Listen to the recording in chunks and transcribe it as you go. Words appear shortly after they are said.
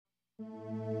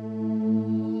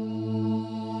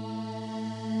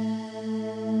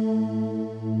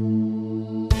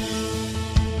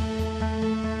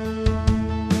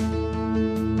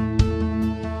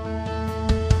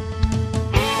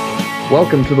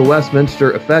Welcome to the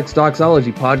Westminster Effects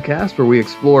Doxology Podcast, where we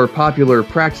explore popular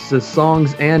practices,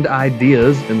 songs, and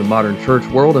ideas in the modern church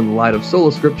world in the light of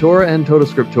Sola Scriptura and Tota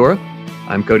Scriptura.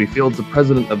 I'm Cody Fields, the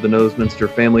president of the Westminster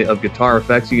family of guitar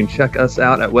effects. You can check us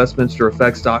out at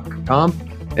westminstereffects.com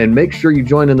and make sure you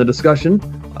join in the discussion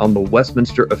on the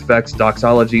Westminster Effects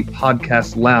Doxology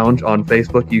Podcast Lounge on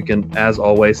Facebook. You can, as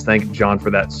always, thank John for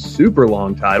that super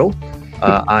long title.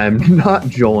 I'm not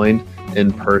joined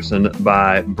in person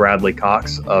by Bradley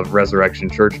Cox of Resurrection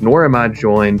Church, nor am I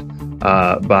joined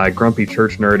by grumpy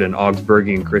church nerd and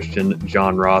Augsburgian Christian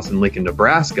John Ross in Lincoln,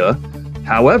 Nebraska.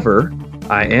 However,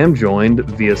 I am joined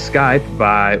via Skype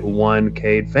by one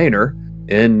Cade Foehner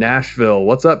in Nashville.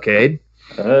 What's up, Cade?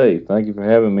 Hey, thank you for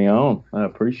having me on. I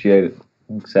appreciate it.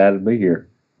 I'm excited to be here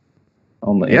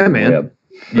on the interweb.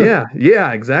 Man.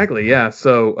 yeah, exactly. Yeah.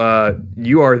 So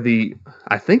you are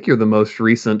I think you're the most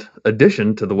recent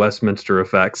addition to the Westminster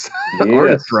Effects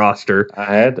artist roster.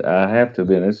 I have to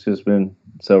be. It's just been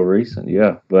so recent.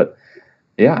 Yeah. But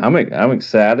yeah, I'm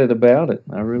excited about it.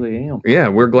 I really am. Yeah,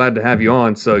 we're glad to have you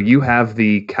on. So you have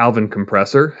the Calvin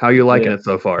compressor. How are you liking it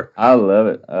so far? I love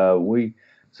it.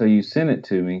 So you sent it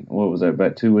to me. What was that?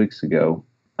 About 2 weeks ago.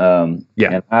 And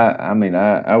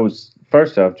I was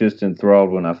first off just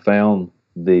enthralled when I found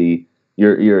your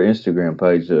Instagram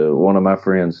page. One of my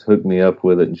friends hooked me up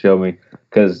with it and showed me,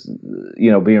 because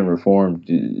being Reformed,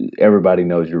 everybody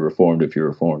knows you're Reformed if you're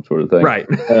Reformed, sort of thing. Right.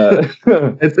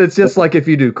 It's just like if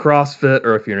you do CrossFit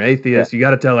or if you're an atheist, you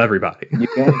got to tell everybody. You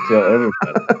got to tell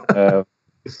everybody.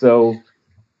 So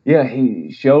yeah,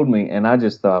 he showed me, and I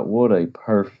just thought, what a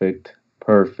perfect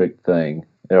thing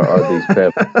there are these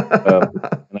pedals.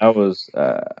 And I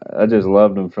just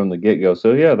loved them from the get-go.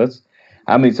 So yeah,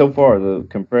 so far the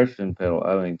compression pedal,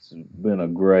 it's been a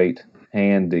great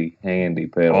handy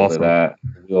pedal. Awesome. That I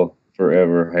will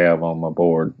forever have on my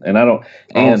board. And I'm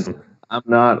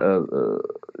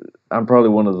probably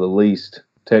one of the least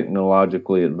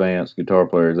technologically advanced guitar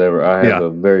players ever. I have a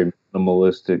very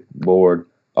minimalistic board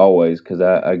always, because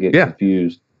I get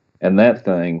confused, and that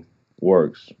thing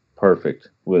works perfect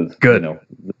with the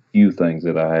few things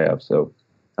that I have. So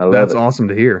I love it. That's awesome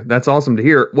to hear.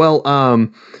 Well,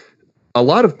 a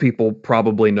lot of people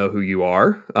probably know who you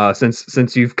are,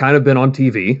 since you've kind of been on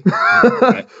TV.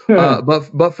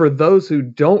 But for those who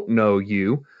don't know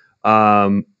you,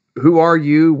 who are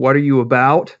you? What are you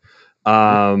about?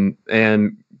 And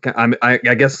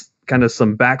I guess kind of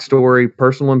some backstory,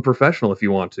 personal and professional, if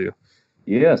you want to.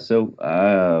 Yeah. So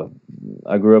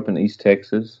I grew up in East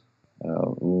Texas,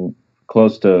 real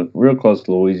close to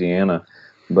Louisiana.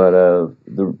 But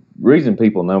the reason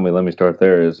people know me, let me start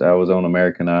there, is I was on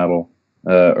American Idol.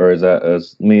 Or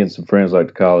as me and some friends like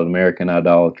to call it, American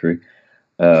Idolatry.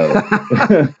 So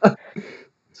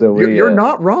you're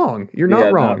not wrong. You're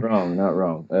not wrong. Not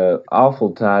wrong.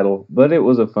 Awful title, but it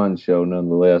was a fun show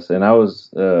nonetheless. And I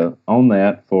was on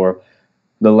that for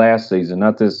the last season,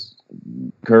 not this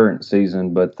current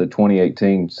season, but the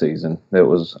 2018 season that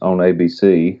was on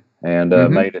ABC, and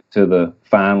made it to the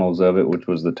finals of it, which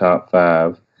was the top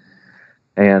 5.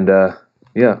 And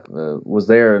was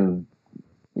there, and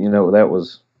that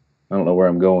was, I don't know where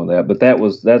I'm going with that, but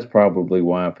that's probably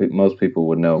why most people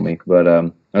would know me. But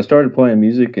I started playing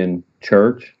music in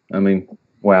church.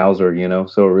 Wowzer,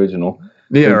 so original.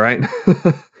 Yeah, right.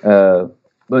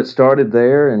 But started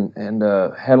there and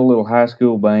had a little high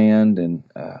school band, and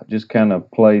just kind of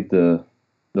played the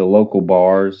local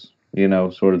bars,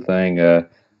 sort of thing.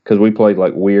 Because we played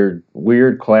like weird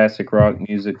classic rock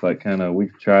music, like we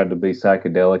tried to be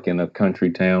psychedelic in a country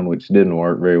town, which didn't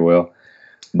work very well.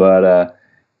 But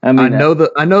I know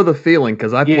the feeling,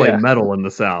 because I played metal in the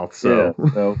South. So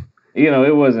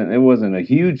it wasn't a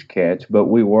huge catch, but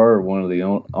we were one of the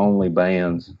only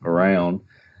bands around.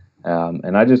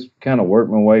 And I just kind of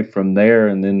worked my way from there,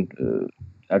 and then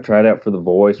I tried out for The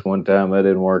Voice one time. That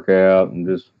didn't work out, and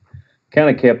just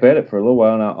kind of kept at it for a little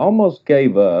while. And I almost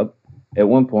gave up at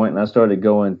one point, and I started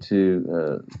going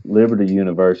to Liberty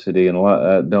University, and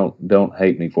don't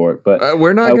hate me for it, but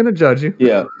we're not going to judge you.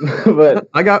 Yeah, but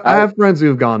I have friends who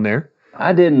have gone there.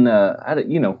 I didn't.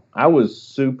 I was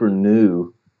super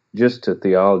new just to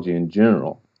theology in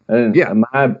general.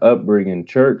 My upbringing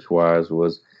church-wise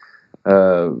was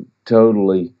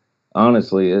totally,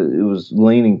 honestly, it was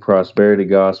leaning prosperity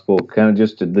gospel, kind of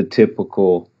just the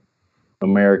typical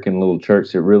American little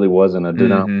church. It really wasn't a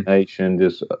denomination,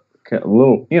 just a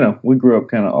little, we grew up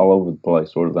kind of all over the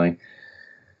place, sort of thing.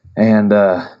 And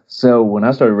so when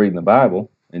I started reading the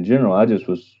Bible in general, I just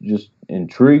was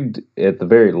intrigued at the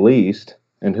very least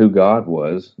in who God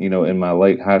was, in my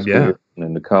late high school years and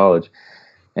into college.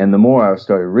 And the more I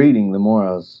started reading, the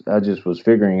more I just was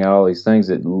figuring out all these things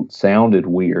that sounded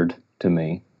weird to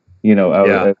me.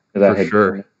 Yeah, Because I for had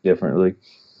sure. done it differently.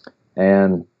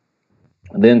 And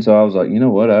then so I was like, you know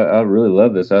what? I really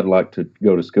love this. I'd like to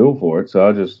go to school for it. So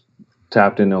I just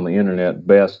typed in on the internet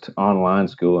best online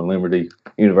school, and Liberty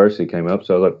University came up.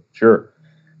 So I was like, sure,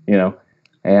 you know.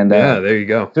 And Yeah, there you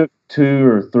go. took 2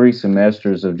 or 3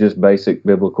 semesters of just basic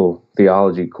biblical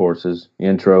theology courses,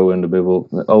 intro into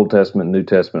biblical, Old Testament, New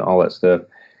Testament, all that stuff.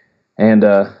 And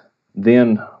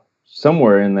then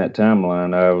somewhere in that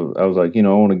timeline, I was like, I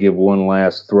want to give one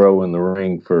last throw in the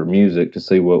ring for music to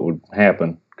see what would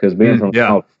happen. Because being from Yeah.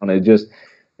 small town, it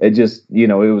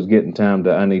was getting time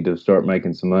I need to start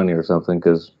making some money or something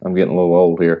because I'm getting a little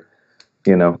old here,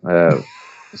 you know.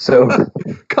 So,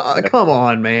 Come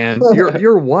on, man.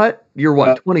 You're what? You're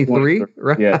what, 23, 23,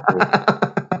 right? yeah.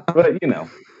 But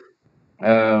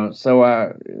so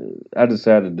I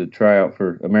decided to try out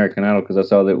for American Idol because I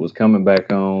saw that it was coming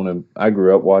back on, and I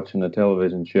grew up watching the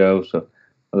television show, so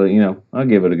I thought, I'll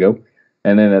give it a go.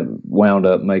 And then it wound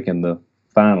up making the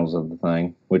finals of the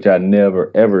thing, which I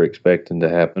never ever expected to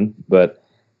happen. But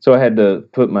so I had to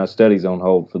put my studies on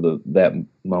hold for that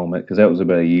moment because that was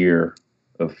about a year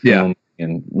of Yeah. filming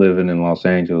and living in Los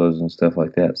Angeles and stuff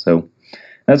like that. So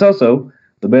that's also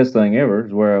the best thing ever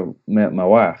is where I met my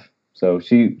wife. So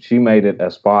she made it a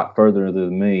spot further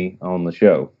than me on the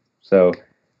show. So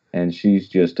and she's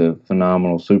just a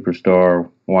phenomenal superstar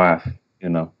wife. You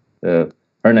know,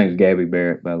 her name's Gabby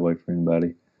Barrett, by the way, for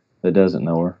anybody that doesn't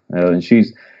know her. And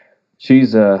she's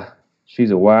she's a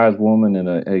wise woman and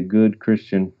a good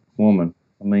Christian woman.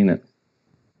 I mean it.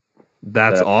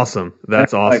 That's So awesome.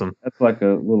 That's awesome. that's like a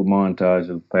little montage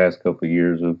of the past couple of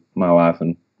years of my life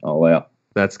and all that.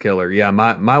 That's killer. Yeah,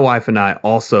 my wife and I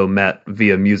also met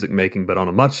via music making, but on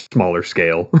a much smaller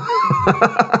scale.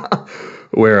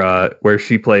 Where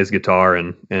she plays guitar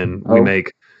and Oh,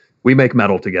 we make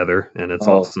metal together, and it's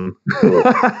oh, awesome. cool.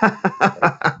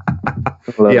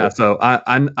 Love Yeah, it. so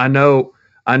I know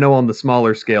on the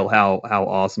smaller scale how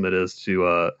awesome it is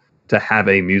to have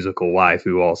a musical wife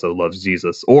who also loves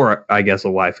Jesus, or I guess a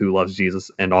wife who loves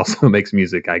Jesus and also makes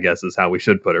music, I guess is how we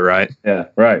should put it, right? Yeah,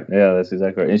 right. Yeah, that's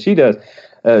exactly right. And she does.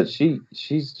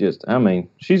 She's just. I mean,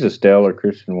 she's a stellar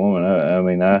Christian woman. I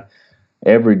mean, I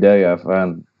every day I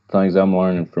find things I'm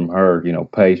learning from her.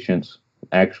 Patience,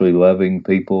 actually loving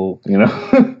people.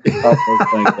 All those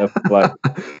things. Like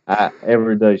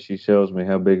every day she shows me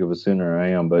how big of a sinner I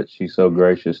am, but she's so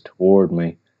gracious toward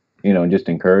me. And just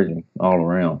encouraging all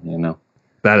around.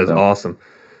 That is So awesome.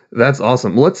 That's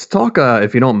awesome. Let's talk,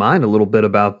 if you don't mind, a little bit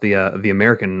about the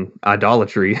American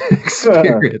idolatry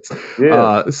experience.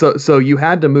 yeah. So you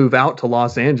had to move out to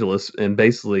Los Angeles, and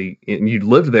basically you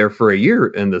lived there for a year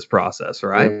in this process,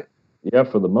 right? Yeah, yeah.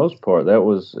 For the most part, that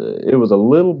was it was a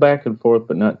little back and forth,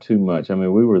 but not too much. I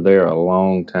mean, we were there a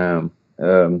long time,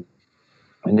 and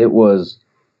it was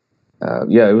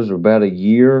about a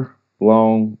year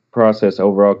long process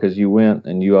overall because you went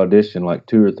and you auditioned like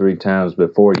 2 or 3 times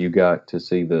before you got to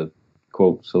see the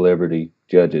quote celebrity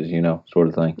judges, sort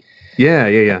of thing. Yeah,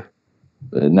 yeah, yeah.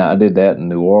 Now I did that in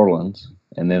New Orleans,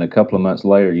 and then a couple of months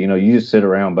later, you just sit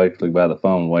around basically by the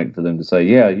phone waiting for them to say,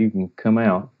 "Yeah, you can come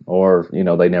out," or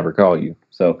they never call you.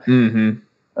 So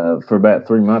Mm-hmm. for about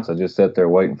 3 months, I just sat there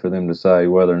waiting for them to say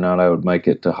whether or not I would make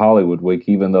it to Hollywood Week,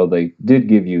 even though they did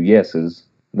give you yeses.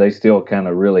 They still kind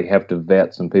of really have to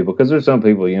vet some people because there's some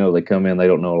people, they come in, they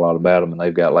don't know a lot about them, and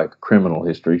they've got like criminal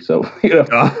history. So, Oh you know,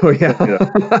 uh, yeah.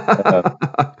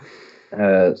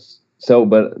 uh,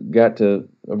 but got to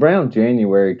around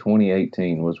January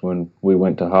 2018 was when we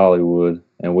went to Hollywood,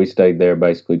 and we stayed there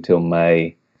basically till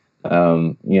May.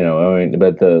 But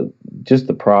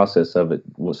the process of it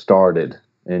was started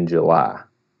in July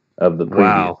of the previous.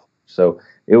 Wow. So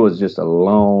it was just a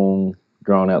long,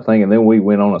 drawn out thing, and then we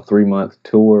went on a 3 month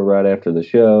tour right after the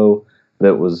show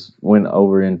that went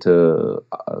over into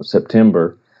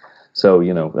September. So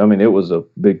it was a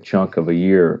big chunk of a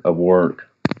year of work.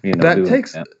 That Doing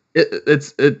takes that.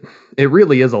 it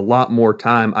really is a lot more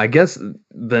time, I guess,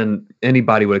 than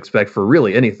anybody would expect for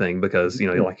really anything, because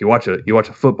like you watch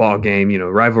a football game,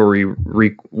 rivalry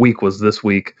week was this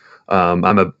week. I'm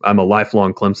a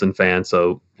lifelong Clemson fan,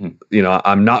 so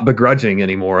I'm not begrudging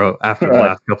anymore after the Right.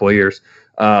 last couple of years.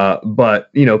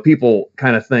 But people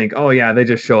kind of think, oh yeah, they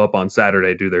just show up on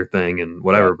Saturday, do their thing, and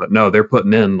whatever. Right. But no, they're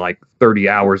putting in like 30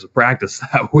 hours of practice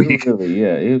that week.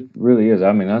 It really is.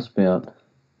 I mean, I spent,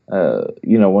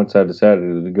 once I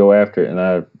decided to go after it and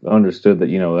I understood that,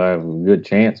 I have a good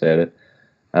chance at it.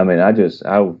 I mean, I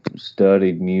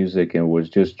studied music and was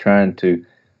just trying to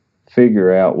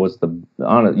figure out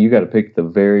you got to pick the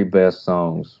very best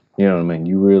songs, You know what I mean?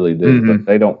 You really do. Hmm. But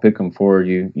they don't pick them for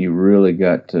you. You really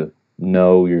got to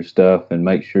know your stuff and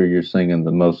make sure you're singing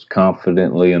the most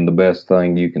confidently and the best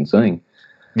thing you can sing.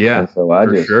 And Yeah, so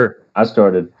for sure. I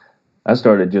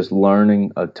started just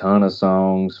learning a ton of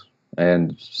songs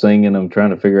and singing them, trying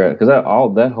to figure out, because all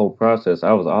that whole process,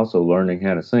 I was also learning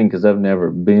how to sing because I've never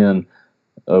been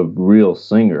a real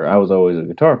singer. I was always a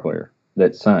guitar player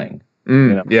that sang,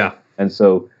 you know. Yeah. And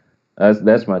so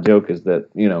that's my joke, is that,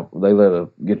 they let a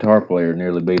guitar player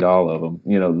nearly beat all of them,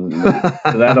 'cause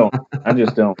I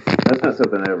just don't. That's not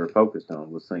something I ever focused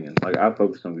on, was singing. Like, I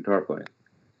focused on guitar playing, and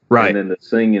Right. then the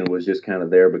singing was just kind of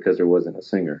there because there wasn't a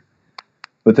singer.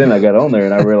 But then I got on there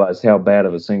and I realized how bad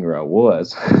of a singer I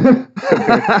was, compared to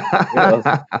everybody else,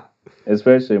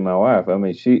 especially my wife. I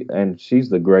mean, she's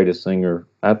the greatest singer,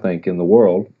 I think, in the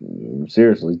world.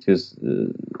 Seriously, just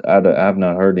I've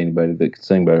not heard anybody that could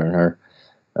sing better than her.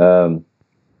 Um,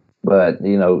 but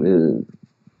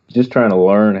just trying to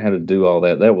learn how to do all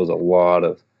that, that was a lot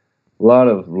of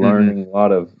Hmm. learning, a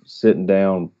lot of sitting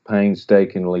down,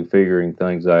 painstakingly figuring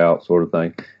things out, sort of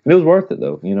thing. And it was worth it,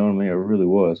 though. You know what I mean? It really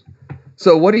was.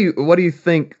 So what do you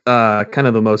think kind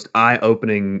of the most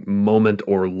eye-opening moment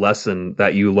or lesson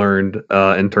that you learned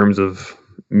in terms of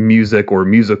music or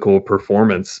musical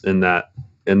performance in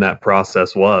that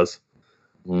process was?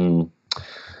 Mm.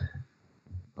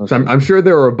 Let's So I'm, see. I'm sure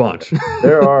there are a bunch.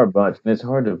 There are a bunch, and it's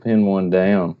hard to pin one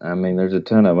down. I mean, there's a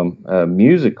ton of them.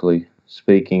 Musically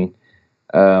speaking,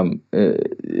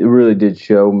 it really did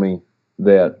show me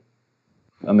that.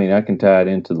 I mean, I can tie it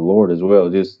into the Lord as well,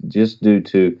 just due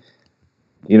to,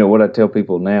 what I tell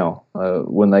people now,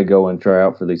 when they go and try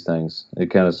out for these things.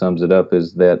 It kind of sums it up,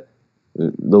 is that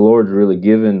the Lord's really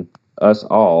given us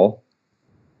all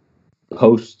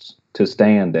posts to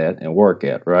stand at and work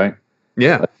at, right?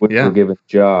 Yeah, Like, we're yeah, given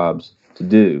jobs to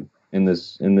do in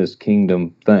this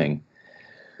kingdom thing.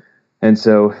 And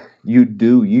so you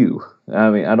do you. I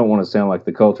mean, I don't want to sound like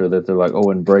the culture that they're like, oh,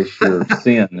 embrace your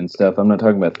sin and stuff. I'm not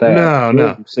talking about that. no, Embrace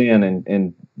no, your sin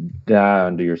and die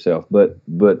unto yourself. But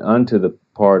unto the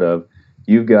part of,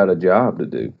 you've got a job to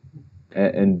do,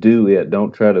 and do it.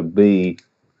 Don't try to be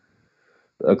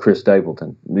a Chris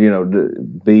Stapleton.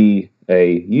 Be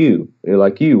a you,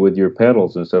 like you with your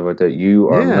pedals and stuff like that. You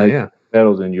are yeah, making yeah.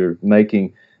 pedals, and you're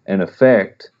making an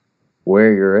effect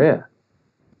where you're at.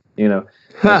 You know, and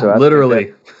Ha, so I think that,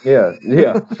 literally. yeah,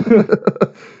 yeah.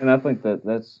 And I think that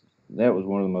was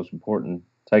one of the most important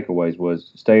takeaways,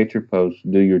 was stay at your post,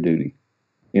 do your duty.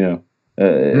 You know,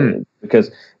 Hmm.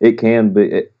 because it can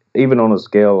be, even on a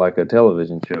scale like a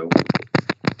television show,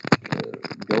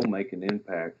 go make an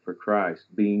impact for Christ,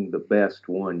 being the best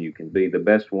one you can be, the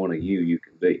best one of you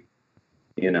can be.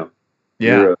 You know,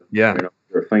 Yeah, yeah.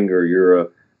 you're a finger, you're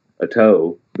a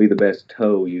toe, be the best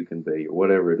toe you can be, or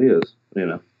whatever it is.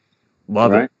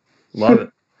 Love it. Right? Love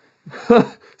it.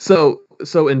 So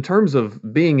in terms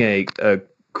of being a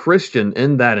Christian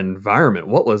in that environment,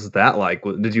 what was that like?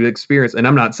 Did you experience, and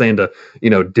I'm not saying to,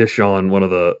 dish on one of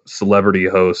the celebrity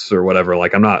hosts or whatever,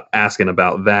 like I'm not asking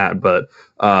about that, but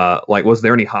like was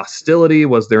there any hostility?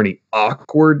 Was there any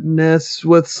awkwardness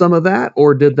with some of that?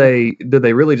 Or did they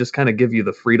really just kind of give you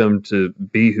the freedom to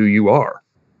be who you are?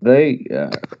 They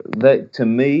to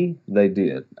me, they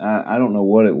did. I don't know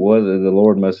what it was. The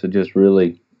Lord must have just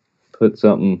really put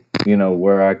something,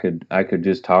 where I could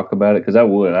just talk about it, because I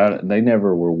would. They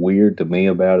never were weird to me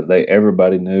about it.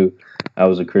 Everybody knew I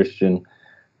was a Christian,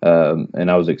 and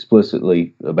I was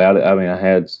explicitly about it. I mean, I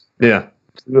had Yeah.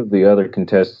 two of the other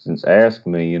contestants ask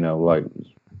me, like,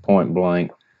 point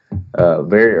blank,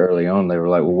 very early on. They were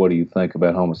like, "Well, what do you think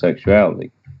about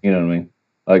homosexuality?" You know what I mean?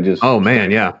 Like, just Oh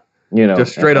man, straight, yeah. Just and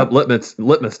straight up litmus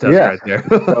test yeah. right there.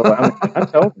 So I mean, I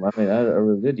told him. I mean, I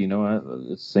really did.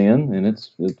 It's sin, and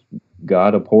it's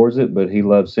God abhors it, but He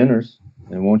loves sinners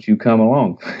and wants you come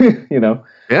along. you know.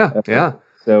 Yeah, Uh, yeah.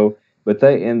 so, but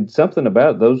and something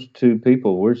about those two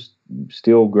people, we're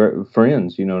still great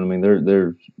friends. You know what I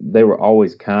mean? They were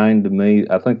always kind to me.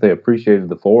 I think they appreciated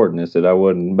the forwardness, that I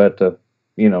wasn't about to,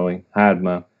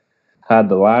 hide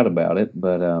the light about it.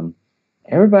 But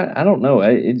everybody, I don't know.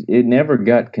 It never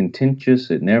got contentious.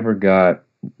 It never got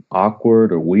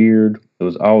awkward or weird. It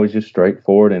was always just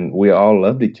straightforward, and we all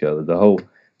loved each other the whole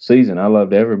season. I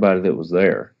loved everybody that was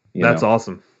there. That's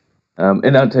awesome.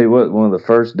 And I'll tell you what. One of the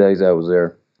first days I was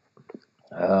there,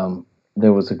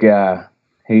 there was a guy.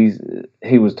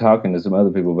 He was talking to some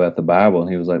other people about the Bible, and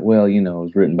he was like, "Well, it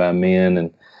was written by men,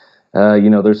 and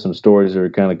there's some stories that are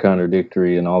kind of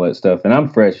contradictory and all that stuff. And I'm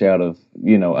fresh out of,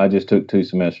 I just took 2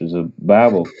 semesters of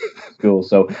Bible school.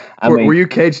 So, I Were mean, you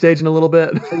cage staging a little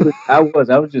bit? I was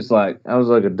like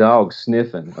a dog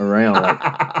sniffing around, like,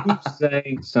 who's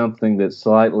saying something that's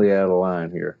slightly out of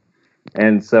line here?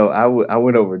 And so I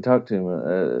went over and talked to him.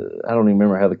 I don't even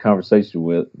remember how the conversation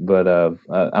went, but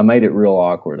I made it real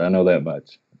awkward. I know that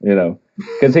much,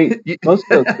 because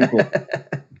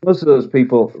most of those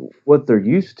people, what they're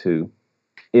used to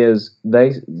is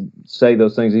they say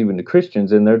those things even to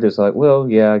Christians, and they're just like, well,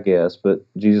 yeah, I guess, but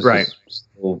Jesus is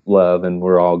still love, and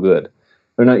we're all good.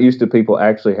 They're not used to people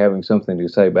actually having something to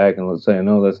say back and saying,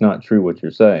 no, that's not true what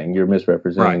you're saying. You're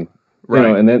misrepresenting.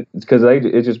 Right. And then it's because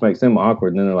it just makes them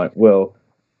awkward, and then they're like, well,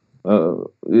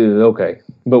 yeah, okay,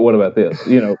 but what about this?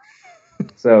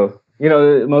 So,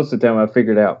 most of the time I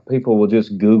figured out people will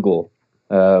just Google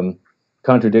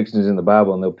contradictions in the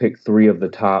Bible, and they'll pick 3 of the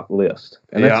top list,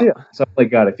 and that's it. That's all they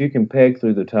got. If you can peg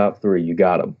through the top 3, you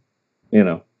got them.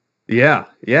 Yeah,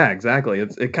 exactly.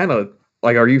 It kind of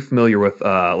like, are you familiar with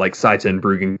like Seitan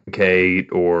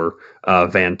Bruggencate or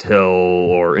Van Til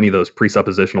or any of those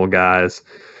presuppositional guys?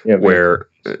 Yeah, where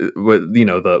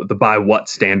the by what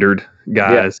standard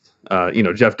guys?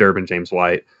 Yeah. Jeff Durbin, James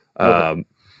White,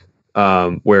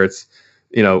 where it's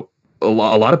a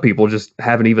lot of people just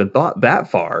haven't even thought that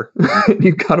far.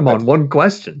 You got them on one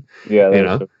question.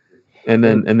 Yeah, and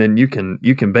then you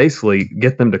can basically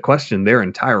get them to question their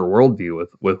entire worldview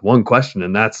with one question,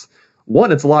 and that's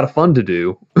one. It's a lot of fun to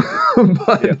do,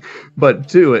 but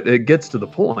 2, it gets to the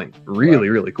point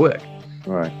really quick.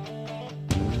 Right.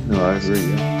 No, I agree.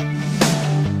 Yeah.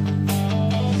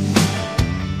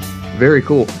 Very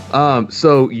cool.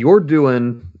 So you're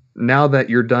doing, now that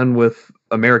you're done with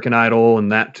American Idol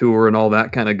and that tour and all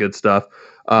that kind of good stuff,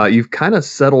 you've kind of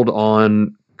settled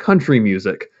on country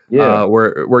music. Yeah.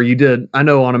 Where you did, I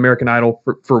know on American Idol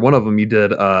for one of them you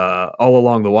did All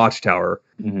Along the Watchtower,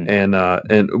 mm-hmm.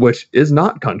 and which is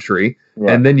not country, right.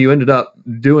 And then you ended up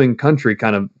doing country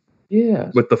kind of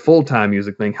with the full-time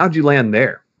music thing. How'd you land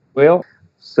there? Well,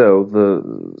 so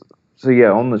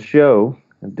on the show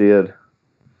I did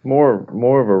more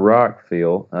of a rock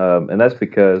feel, and that's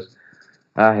because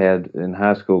I had in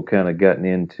high school kind of gotten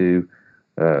into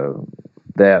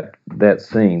that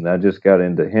scene. I just got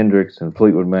into Hendrix and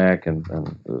Fleetwood Mac and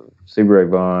Stevie Ray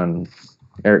Vaughan,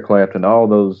 Eric Clapton, all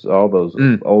those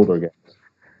older guys.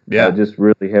 Yeah, just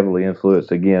really heavily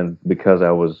influenced again because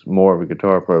I was more of a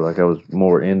guitar player. Like I was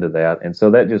more into that, and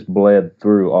so that just bled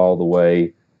through all the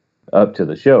way up to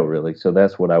the show, really. So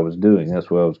that's what I was doing. That's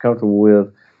what I was comfortable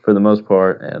with for the most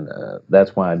part, and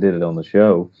that's why I did it on the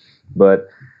show. But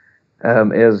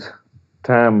as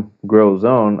time grows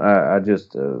on, I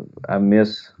just I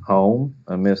miss home.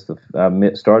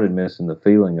 Started missing the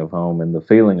feeling of home, and the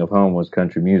feeling of home was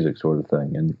country music sort of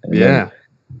thing. And then,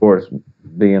 of course,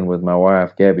 being with my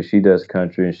wife Gabby, she does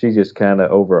country, and she just kind of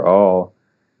overall,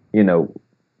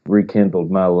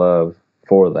 rekindled my love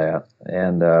for that.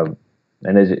 And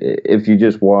if you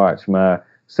just watch my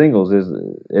singles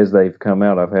as they've come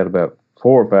out, I've had about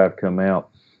 4 or 5 come out,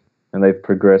 and they've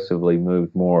progressively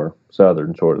moved more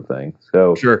Southern sort of thing.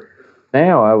 So sure.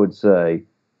 Now I would say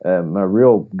my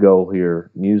real goal here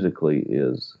musically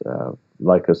is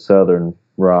like a Southern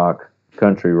rock,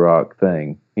 country rock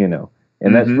thing, and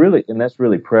mm-hmm. that's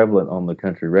really prevalent on the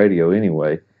country radio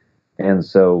anyway. And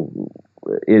so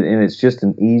it's just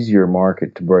an easier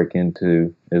market to break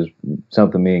into, is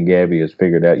something me and Gabby has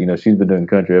figured out. She's been doing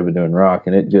country, I've been doing rock,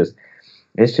 and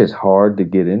it's just hard to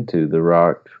get into the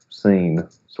rock scene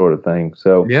sort of thing.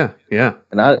 So yeah.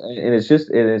 And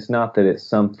it's not that it's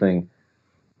something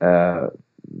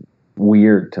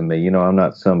weird to me. I'm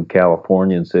not some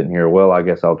Californian sitting here, well, I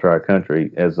guess I'll try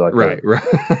country as like right.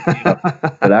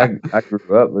 But I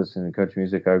grew up listening to country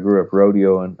music. I grew up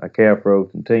rodeoing. I calf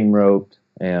roped and team roped,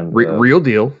 and real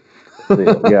deal.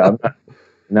 Yeah, I'm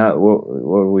not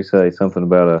what do we say? Something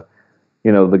about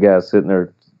the guy sitting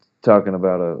there talking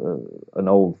about an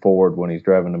old Ford when he's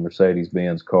driving a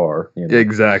Mercedes-Benz car.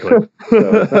 Exactly.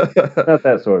 So it's not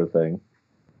that sort of thing.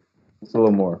 It's a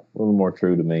little more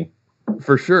true to me.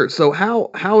 For sure. So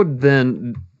how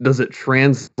then does it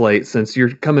translate, since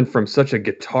you're coming from such a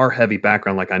guitar-heavy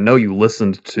background? Like I know you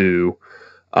listened to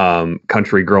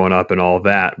country growing up and all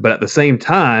that, but at the same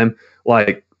time,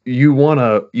 like you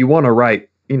wanna write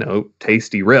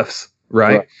tasty riffs,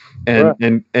 right?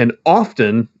 And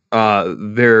often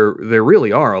there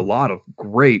really are a lot of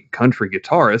great country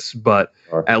guitarists, but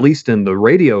at least in the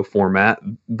radio format,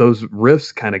 those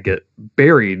riffs kind of get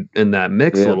buried in that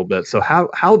mix a little bit. So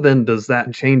how then does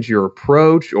that change your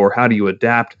approach, or how do you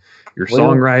adapt your Well,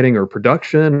 songwriting or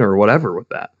production or whatever with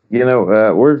that?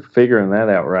 we're figuring that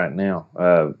out right now.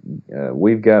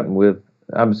 We've gotten with.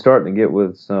 I'm starting to get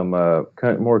with some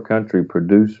more country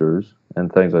producers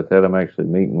and things like that. I'm actually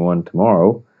meeting one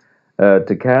tomorrow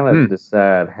to kind of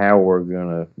decide how we're going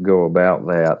to go about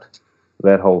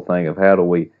that whole thing of how do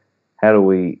we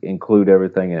include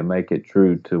everything and make it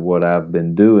true to what I've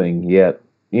been doing, yet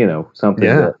something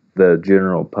Yeah. that the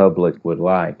general public would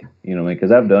like. You know what I mean?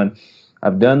 Because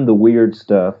I've done the weird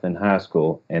stuff in high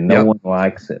school, and no Yep. one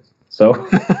likes it. So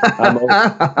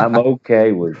I'm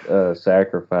okay with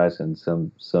sacrificing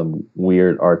some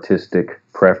weird artistic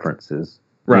preferences.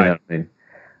 You know Right. what I mean?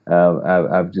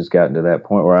 I've just gotten to that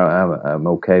point where I'm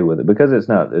okay with it, because it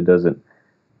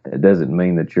doesn't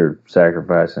mean that you're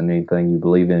sacrificing anything you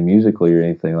believe in musically or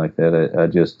anything like that. I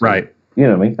just Right. you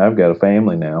know what I mean? I've got a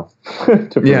family now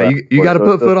to Yeah, provide you for, got to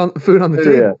so put food on the yeah,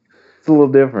 table. it's a little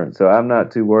different. So I'm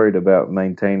not too worried about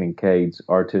maintaining Cade's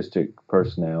artistic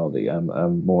personality.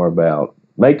 I'm more about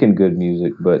making good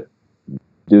music, but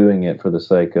doing it for the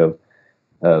sake of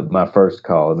my first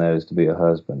call, and that is to be a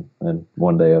husband and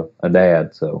one day a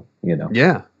dad. So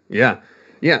Yeah. Yeah.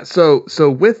 Yeah. So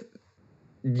with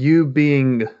you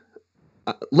being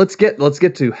let's get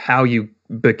to how you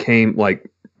became like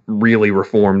really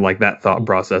reformed, like that thought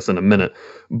process in a minute.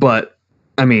 But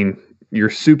I mean,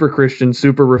 you're super Christian,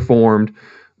 super reformed,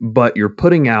 but you're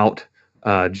putting out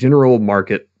general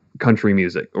market country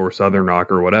music or southern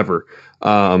rock or whatever.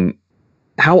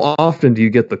 How often do you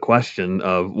get the question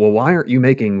of, well, why aren't you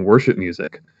making worship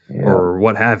music yeah. or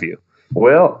what have you?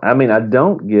 Well, I mean, I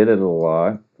don't get it a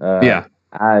lot. Yeah,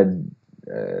 I'm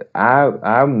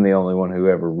the only one who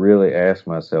ever really asked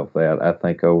myself that. I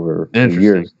think over the interesting.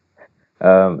 years,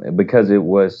 because it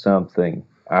was something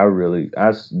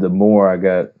the more I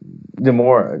got, the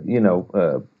more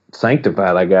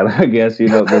sanctified I got. I guess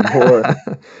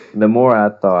the more I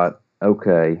thought,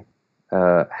 okay,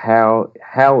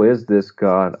 how is this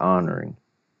God honoring?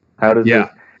 How does this? Yeah,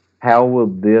 How will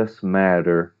this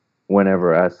matter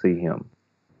whenever I see Him?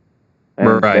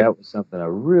 And right. that was something I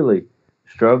really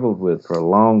struggled with for a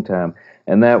long time.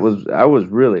 And I was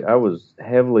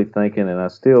heavily thinking, and I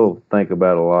still think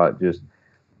about a lot, just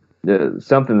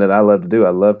something that I love to do.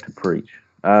 I love to preach.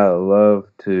 I love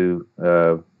to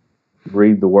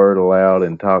read the word aloud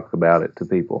and talk about it to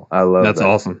people. I love That's that.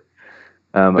 awesome.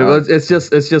 Um, It I, was, it's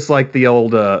just like the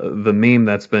old the meme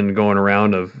that's been going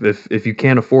around of if you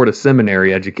can't afford a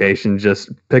seminary education, just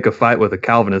pick a fight with a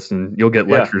Calvinist and you'll get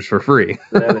yeah, lectures for free.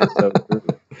 that is so true.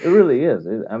 It really is.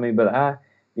 I mean, but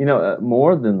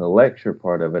more than the lecture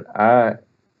part of it, I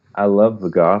love the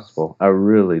gospel. I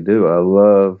really do. I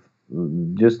love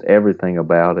just everything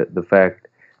about it. The fact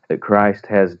that Christ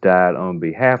has died on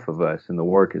behalf of us and the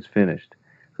work is finished.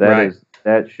 Right.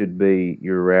 That should be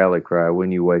your rally cry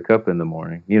when you wake up in the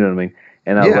morning. You know what I mean?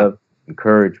 And I Yeah. love to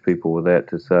encourage people with that,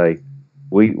 to say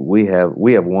we have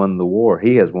won the war.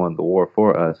 He has won the war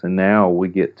for us, and now we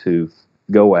get to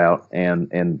go out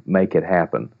and make it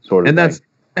happen, sort of And thing.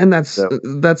 that's So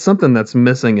that's something that's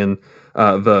missing in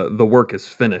the work is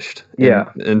finished yeah,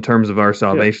 in terms of our yeah,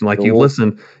 salvation. Like the war.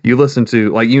 you listen to,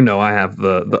 like, I have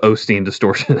the Osteen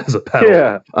distortion as a pedal.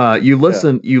 Yeah, yeah, You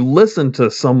listen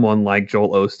to someone like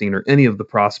Joel Osteen or any of the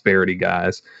prosperity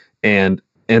guys, and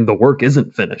the work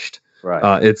isn't finished.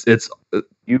 right. It's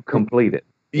You complete it.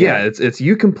 yeah, Yeah, it's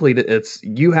you complete it. It's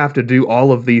you have to do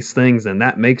all of these things, and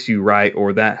that makes you right,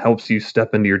 or that helps you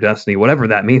step into your destiny, whatever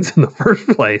that means in the first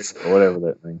place. or whatever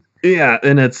that means. Yeah,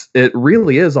 and it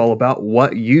really is all about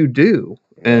what you do,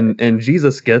 Yeah, and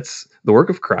Jesus gets the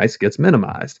work of Christ gets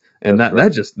minimized, and that's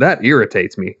right. that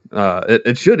irritates me.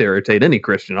 It should irritate any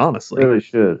Christian, honestly. Really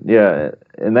should. Yeah,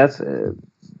 and that's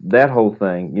that whole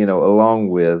thing. Along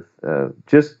with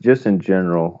just in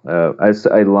general,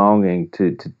 a longing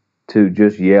to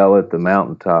just yell at the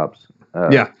mountaintops.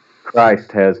 Yeah,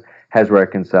 Christ has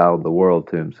reconciled the world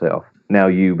to Himself. Now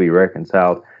you be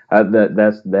reconciled.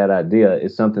 That idea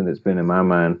is something that's been in my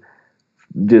mind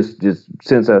just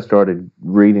since I started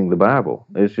reading the Bible.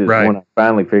 It's just right. when I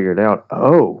finally figured out,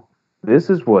 oh, this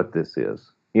is what this is.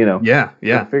 Yeah, I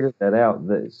yeah, figured that out.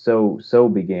 So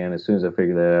began as soon as I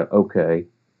figured that out. Okay,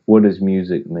 what does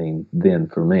music mean then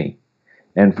for me?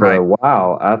 And for a right.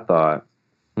 while, I thought,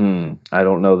 I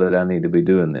don't know that I need to be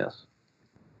doing this.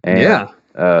 And Yeah,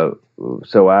 uh,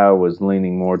 so I was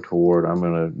leaning more toward, I'm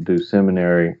going to do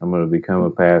seminary, I'm going to become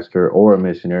a pastor or a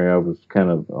missionary. I was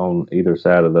kind of on either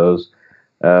side of those.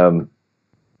 Um,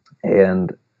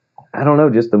 and I don't know,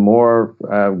 just the more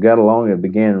I got along and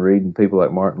began reading people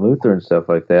like Martin Luther and stuff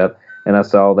like that, and I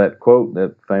saw that quote,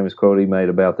 that famous quote he made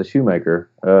about the shoemaker,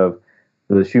 of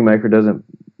the shoemaker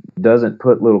doesn't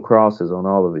put little crosses on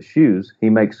all of his shoes. He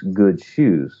makes good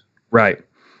shoes. Right.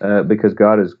 Because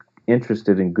God is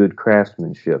interested in good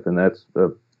craftsmanship, and that's a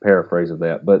paraphrase of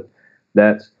that. But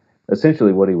that's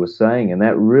essentially what he was saying, and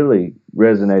that really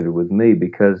resonated with me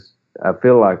because I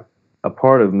feel like a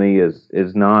part of me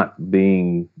is not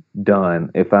being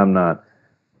done if I'm not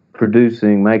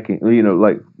producing, making,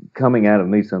 like coming out of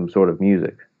me some sort of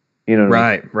music. You know what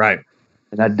I mean? Right.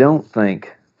 And I don't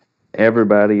think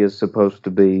everybody is supposed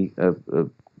to be a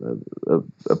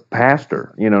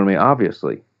pastor. You know what I mean?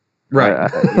 Obviously.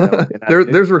 Right.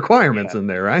 There's requirements in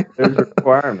there, right? There's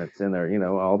requirements in there.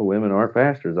 All the women aren't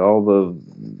pastors. All the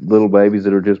little babies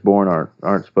that are just born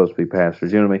aren't supposed to be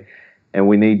pastors. You know what I mean? And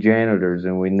we need janitors,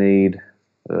 and we need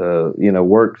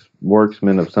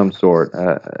worksmen of some sort.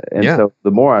 So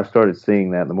the more I started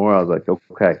seeing that, the more I was like,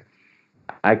 okay,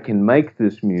 I can make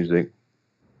this music,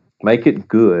 make it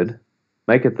good,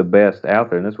 make it the best out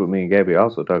there. And that's what me and Gabby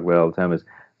also talk about all the time.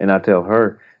 And I tell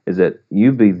her is that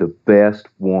you be the best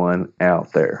one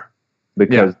out there,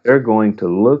 because they're going to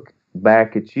look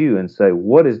back at you and say,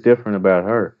 what is different about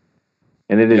her?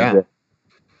 And it is that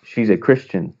she's a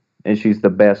Christian and she's the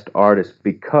best artist.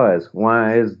 Because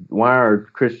why are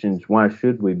Christians, why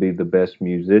should we be the best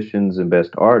musicians and best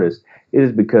artists? It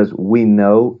is because we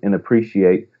know and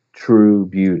appreciate true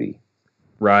beauty.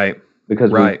 Right.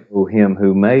 Because we know him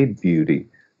who made beauty,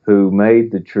 who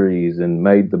made the trees and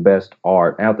made the best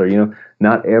art out there.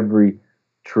 Not every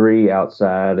tree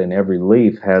outside and every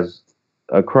leaf has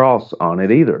a cross on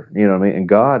it either. You know what I mean? And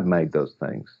God made those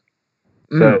things.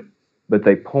 So, but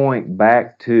they point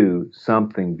back to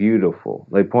something beautiful.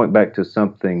 They point back to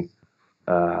something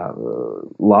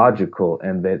logical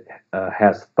and that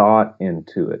has thought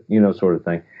into it, sort of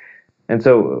thing. And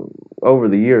so over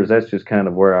the years, that's just kind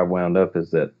of where I wound up,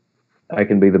 is that I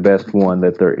can be the best one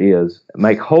that there is.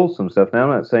 Make wholesome stuff. Now, I'm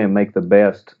not saying make the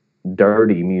best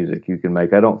dirty music you can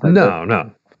make. I don't think that's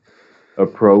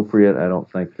appropriate. I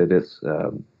don't think that it's.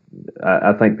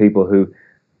 I think people who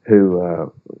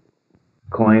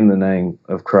claim the name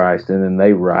of Christ and then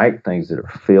they write things that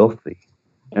are filthy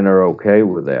and are okay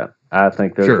with that. I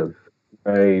think there's a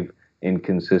grave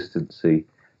inconsistency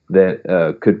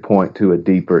that could point to a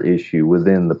deeper issue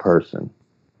within the person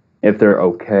if they're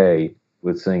okay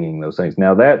with singing those things.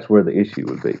 Now that's where the issue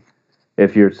would be.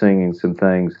 If you're singing some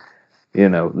things,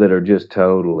 that are just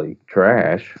totally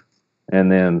trash,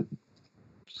 and then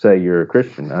say you're a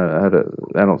Christian, I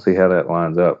don't see how that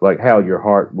lines up. Like how your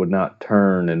heart would not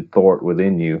turn and thwart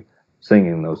within you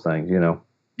singing those things,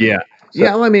 Yeah. So,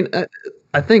 well, I mean,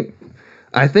 I think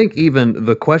even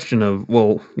the question of,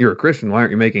 well, you're a Christian, why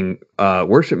aren't you making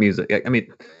worship music? I mean,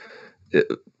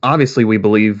 obviously we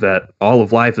believe that all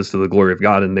of life is to the glory of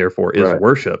God and therefore is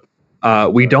worship.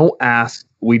 We don't ask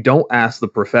the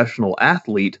professional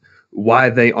athlete why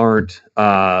they aren't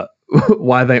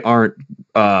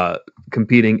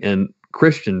competing in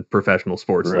Christian professional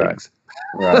sports leagues.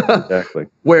 Right, exactly.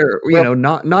 Where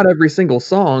not every single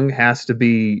song has to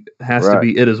be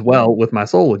it as well with my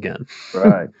soul again.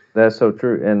 Right. That's so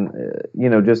true. And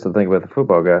just to think about the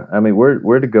football guy, I mean,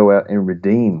 we're to go out and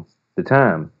redeem the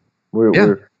time.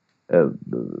 We're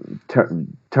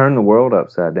turn the world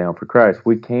upside down for Christ.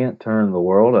 We can't turn the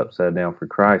world upside down for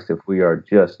Christ if we are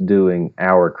just doing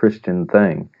our Christian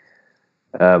thing.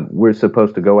 We're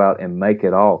supposed to go out and make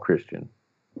it all Christian.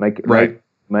 Make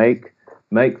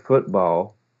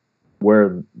football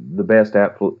where the best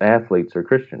athletes are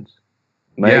Christians.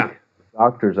 Make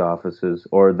doctors' offices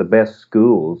or the best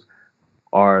schools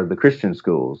are the Christian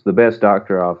schools. The best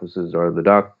doctor offices are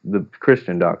the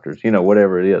Christian doctors.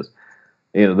 Whatever it is.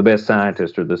 The best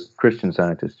scientist or the Christian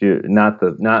scientist. Not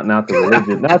the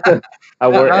religion. Not the. I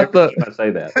say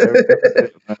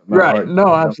that. Right.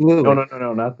 No, absolutely. No,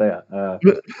 not that.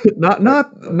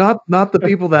 Not the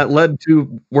people that led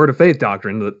to Word of Faith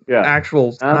doctrine. The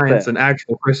actual science and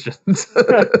actual Christians.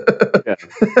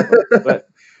 But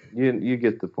you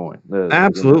get the point.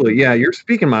 Absolutely. Yeah, you're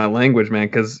speaking my language, man.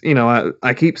 Because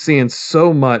I keep seeing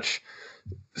so much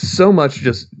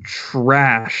just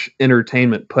trash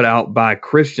entertainment put out by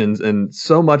Christians, and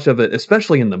so much of it,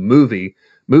 especially in the movie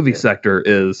sector,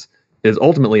 is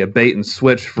ultimately a bait and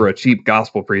switch for a cheap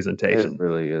gospel presentation. It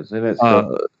really is, and it's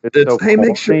hey,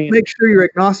 make sure your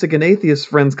agnostic and atheist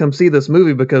friends come see this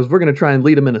movie because we're going to try and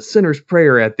lead them in a sinner's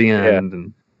prayer at the end.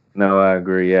 And no, I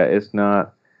agree. Yeah, it's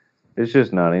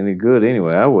just not any good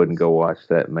anyway. I wouldn't go watch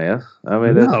that mess. I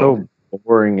mean, that's so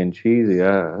boring and cheesy.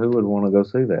 Who would want to go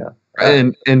see that?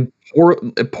 And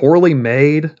poorly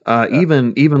made.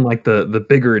 Even like the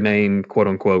bigger name quote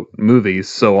unquote movies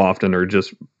so often are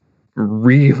just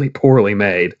really poorly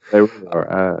made. They really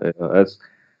are.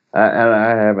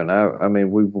 I haven't. I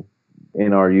mean, we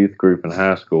in our youth group in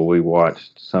high school, we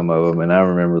watched some of them, and I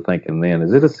remember thinking then,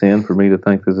 is it a sin for me to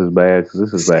think this is bad? Because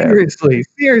this is bad.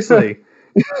 Seriously.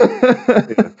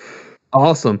 Yeah.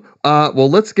 Awesome. Well,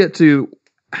 let's get to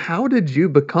how did you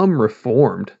become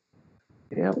reformed?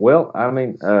 Yeah. Well, I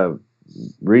mean,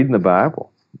 reading the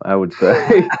Bible, I would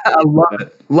say. I love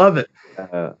it. Love it.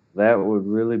 That would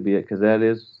really be it, because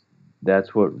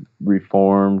that's what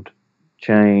reformed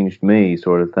changed me,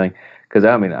 sort of thing. Because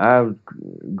I mean, I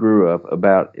grew up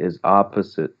about as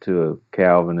opposite to a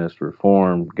Calvinist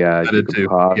reformed guy I as you did could too.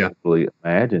 Yeah. possibly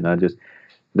imagine.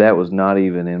 That was not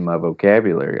even in my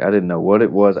vocabulary. I didn't know what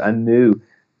it was. I knew.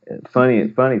 Funny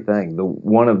thing.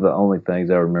 One of the only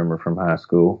things I remember from high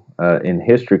school in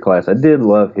history class, I did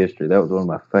love history. That was one of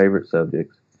my favorite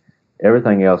subjects.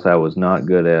 Everything else I was not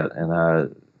good at, and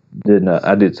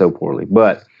I did so poorly.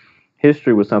 But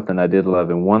history was something I did love,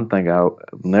 and one thing I'll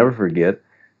never forget.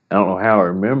 I don't know how I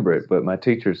remember it, but my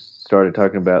teachers started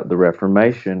talking about the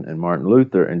Reformation and Martin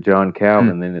Luther and John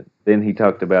Calvin. Then he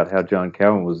talked about how John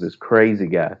Calvin was this crazy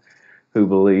guy who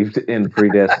believed in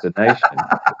predestination.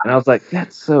 And I was like,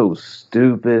 that's so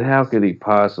stupid. How could he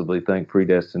possibly think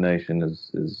predestination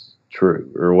is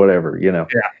true or whatever, Yeah.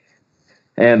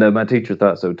 And my teacher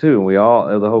thought so too, and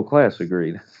the whole class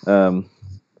agreed,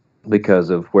 because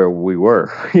of where we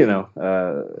were.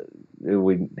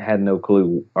 We had no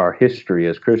clue our history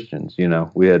as Christians.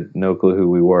 We had no clue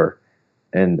who we were,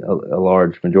 and a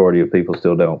large majority of people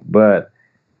still don't. But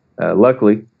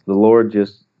luckily, the Lord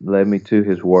just led me to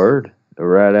His Word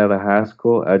right out of high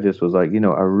school. I just was like,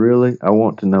 I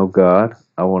want to know God.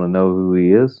 I want to know who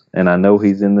He is, and I know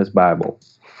He's in this Bible.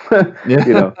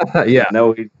 Yeah. Yeah. I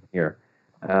know He's here.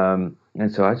 And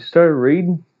so I just started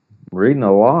reading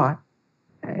a lot,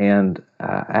 and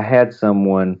I had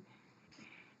someone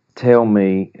tell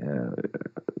me,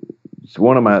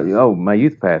 one of my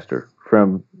youth pastor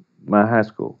from my high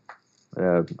school.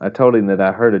 I told him that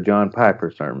I heard a John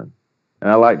Piper sermon,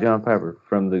 and I liked John Piper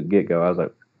from the get go. I was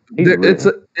like, It's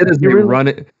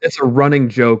a running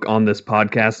joke on this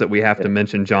podcast that we have to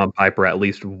mention John Piper at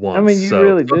least once. I mean, you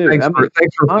really do. Thanks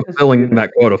for fulfilling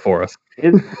that quota for us.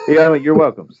 You're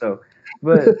welcome. So,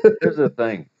 but here's the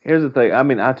thing. I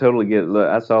mean, I totally get it. Look,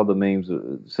 I saw the memes.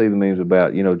 See the memes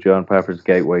about John Piper's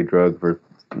gateway drug for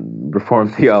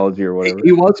Reformed theology or whatever.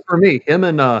 He was for me. Him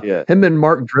and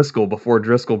Mark Driscoll before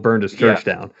Driscoll burned his church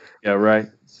down. Yeah, right.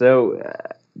 So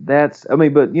but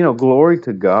glory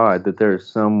to God that there's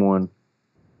someone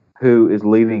who is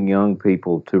leading young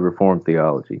people to Reformed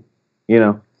theology.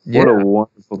 What a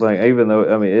wonderful thing. Even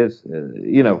though, it's,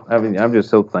 I'm just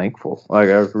so thankful. Like,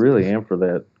 I really am for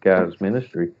that guy's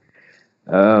ministry.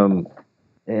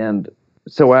 And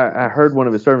so I heard one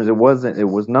of his sermons. It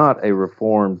was not a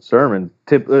Reformed sermon,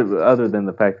 other than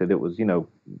the fact that it was,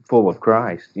 full of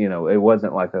Christ. It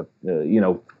wasn't like a,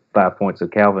 5 points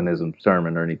of Calvinism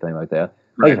sermon or anything like that.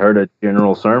 Right. I heard a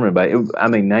general sermon about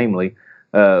it. Namely,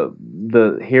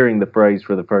 hearing the phrase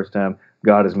for the first time,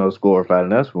 God is most glorified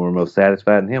in us when we're most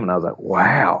satisfied in Him. And I was like,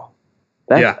 wow,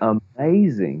 that's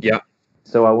amazing. Yeah.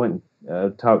 So I went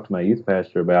and talked to my youth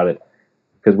pastor about it,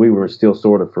 because we were still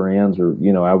sort of friends, or,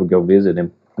 I would go visit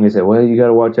him. And he said, well, you got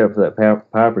to watch out for that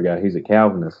Piper guy. He's a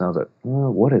Calvinist. And I was like, oh,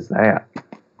 what is that?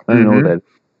 I don't know what that is.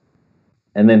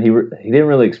 And then he didn't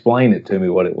really explain it to me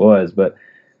what it was,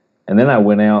 and then I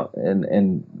went out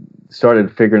and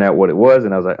started figuring out what it was,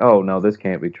 and I was like, oh no, this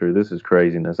can't be true. This is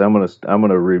craziness. I'm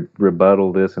gonna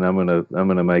rebuttal this, and I'm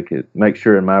gonna make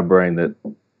sure in my brain that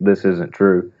this isn't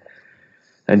true.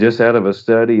 And just out of a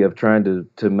study of trying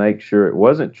to make sure it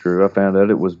wasn't true, I found out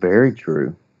it was very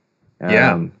true.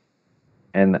 And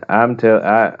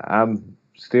I'm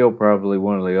still probably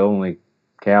one of the only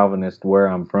Calvinists where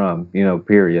I'm from.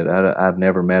 Period. I've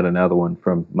never met another one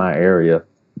from my area.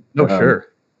 No, sure.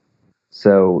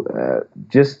 So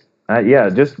just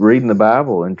reading the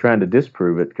Bible and trying to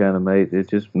disprove it kind of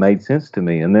made sense to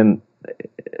me. And then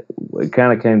it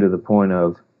kind of came to the point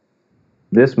of,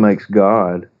 this makes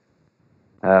God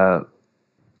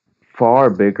far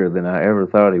bigger than I ever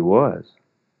thought He was.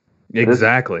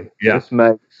 Exactly. This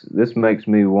makes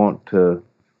me want to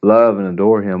love and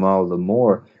adore Him all the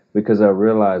more, because I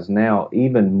realize now,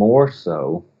 even more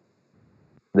so,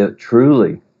 that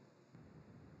truly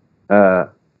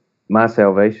my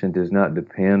salvation does not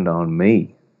depend on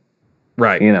me.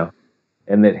 Right.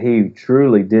 And that He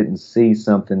truly didn't see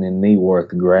something in me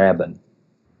worth grabbing.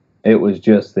 It was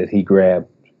just that He grabbed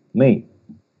me.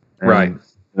 Right.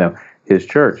 His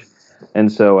church.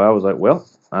 And so I was like, well,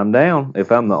 I'm down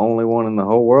if I'm the only one in the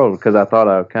whole world, because I thought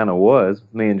I kind of was,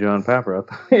 me and John Piper. I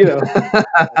thought,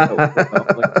 I thought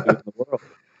we were the only two in the world.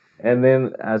 And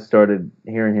then I started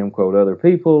hearing him quote other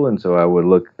people, and so I would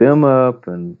look them up,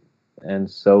 and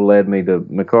so led me to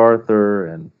MacArthur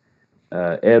and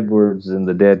Edwards and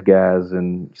the Dead Guys,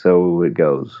 and so it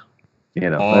goes.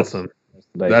 That's Awesome.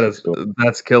 the basic story.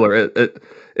 That's killer.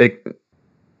 It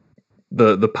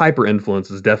the Piper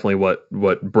influence is definitely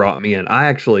what brought me in. I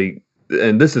actually,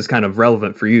 and this is kind of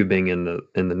relevant for you being in the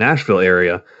Nashville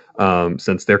area,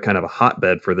 since they're kind of a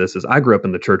hotbed for this. Is I grew up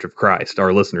in the Church of Christ.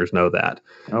 Our listeners know that.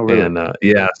 Oh, really? And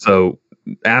yeah, so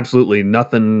absolutely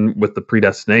nothing with the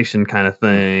predestination kind of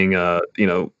thing.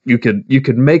 You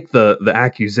could make the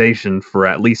accusation for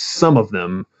at least some of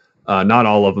them. Not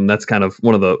all of them. That's kind of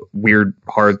one of the weird,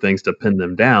 hard things to pin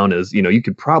them down. Is you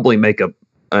could probably make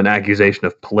an accusation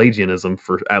of Pelagianism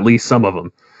for at least some of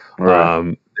them.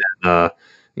 Right. And,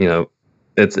 you know,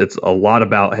 it's a lot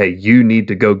about, hey, you need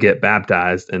to go get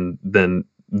baptized, and then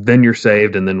you're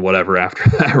saved, and then whatever after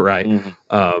that, right?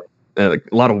 Mm-hmm. A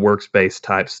lot of works-based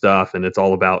type stuff, and it's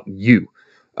all about you,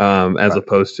 as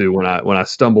opposed to when I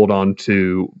stumbled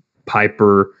onto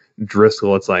Piper,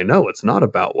 Driscoll. It's like, no, it's not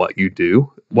about what you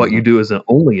do. What you do isn't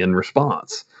only in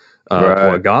response to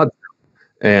what God,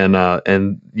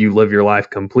 and you live your life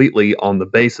completely on the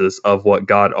basis of what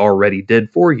God already did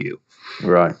for you.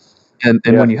 Right. And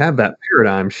when you have that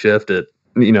paradigm shift,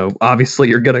 obviously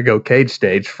you're going to go cage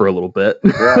stage for a little bit.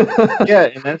 Right. Yeah,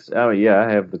 and that's I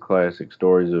have the classic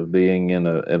stories of being in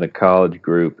a college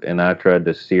group, and I tried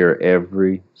to steer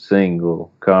every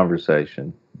single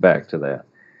conversation back to that.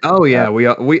 Oh yeah, we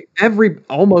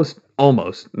almost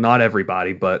not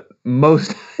everybody, but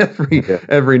most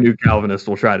every new Calvinist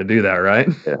will try to do that, right?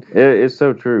 Yeah, it's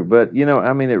so true. But it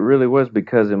really was,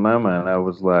 because in my mind I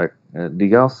was like, do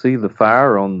y'all see the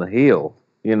fire on the hill?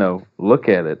 Look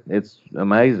at it. It's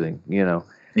amazing. Yeah.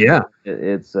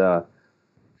 It's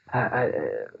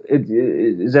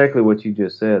exactly what you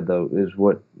just said, though, is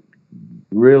what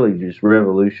really just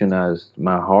revolutionized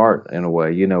my heart in a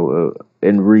way,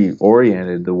 and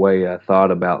reoriented the way I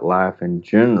thought about life in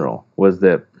general, was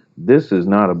that this is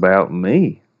not about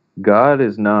me. God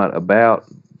is not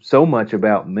so much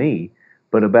about me,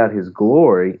 but about his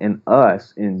glory and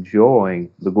us enjoying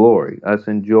the glory, us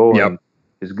enjoying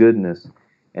his goodness.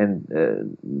 And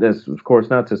that's, of course,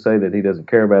 not to say that he doesn't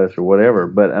care about us or whatever,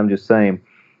 but I'm just saying,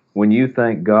 when you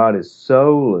think God is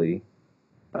solely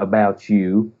about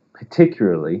you,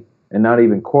 particularly, and not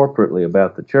even corporately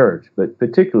about the church, but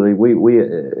particularly, we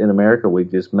in America,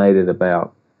 we've just made it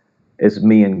about, it's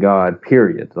me and God,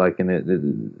 period. Like,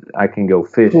 I can go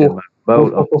fish in my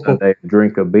boat on Sunday,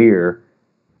 drink a beer,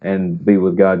 and be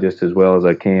with God just as well as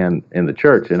I can in the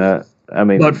church. And I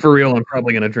mean, but for real, I'm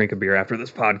probably going to drink a beer after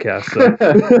this podcast. So.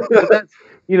 That's,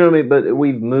 what I mean? But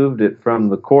we've moved it from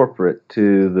the corporate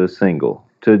to the single,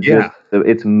 to just,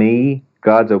 it's me.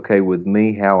 God's okay with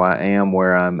me, how I am,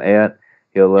 where I'm at.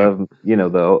 He'll love,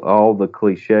 all the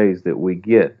cliches that we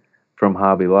get from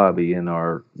Hobby Lobby and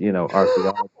our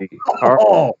theology.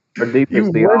 Our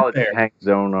deepest theology hangs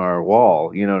on our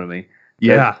wall. You know what I mean?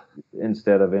 Yeah.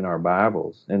 Instead of in our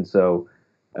Bibles. And so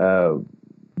that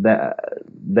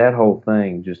whole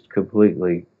thing just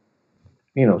completely,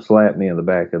 slapped me in the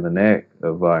back of the neck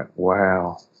of like,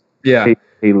 wow. Yeah.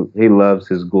 He loves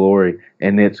his glory,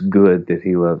 and it's good that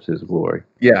he loves his glory.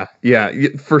 Yeah.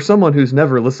 For someone who's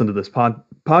never listened to this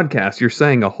podcast, you're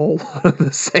saying a whole lot of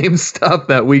the same stuff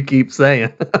that we keep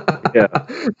saying. Yeah.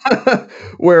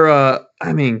 Where,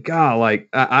 I mean, God, like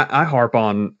I harp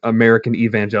on American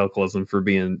evangelicalism for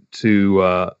being too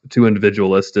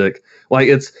individualistic. Like,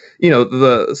 it's,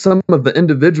 some of the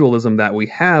individualism that we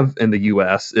have in the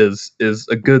U.S. is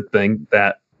a good thing,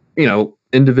 that,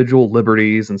 individual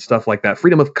liberties and stuff like that,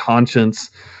 freedom of conscience.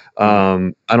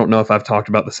 I don't know if I've talked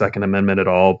about the Second Amendment at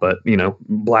all, but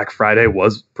Black Friday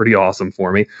was pretty awesome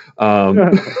for me.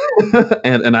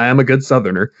 And I am a good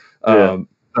Southerner. So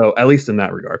at least in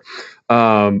that regard.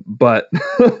 But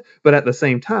but at the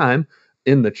same time,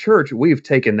 in the church, we've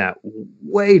taken that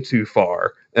way too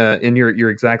far. And you're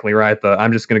exactly right.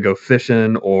 I'm just going to go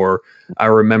fishing. Or I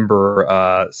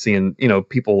remember seeing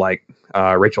people like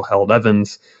Rachel Held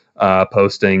Evans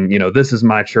posting, this is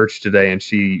my church today, and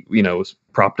she was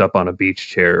propped up on a beach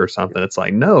chair or something. It's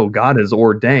like, no, God has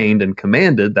ordained and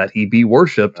commanded that he be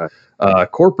worshipped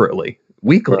corporately,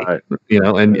 weekly,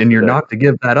 and you're not to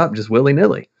give that up just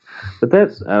willy-nilly. But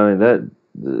that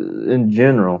in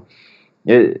general,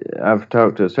 I've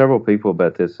talked to several people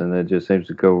about this, and it just seems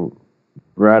to go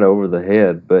right over the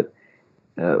head. But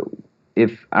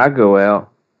if I go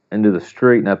out into the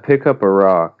street and I pick up a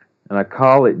rock and I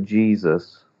call it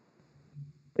Jesus,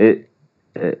 and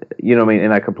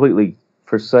I completely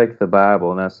forsake the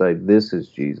Bible and I say, this is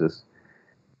Jesus,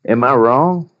 am I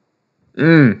wrong?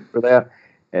 for that,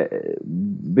 uh,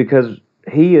 because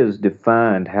he has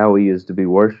defined how he is to be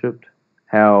worshipped,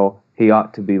 how he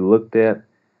ought to be looked at,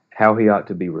 how he ought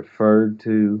to be referred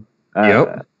to.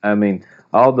 Yep. I mean,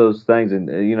 all those things, and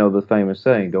the famous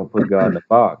saying, "Don't put God in a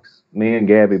box." Me and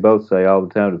Gabby both say all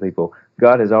the time to people,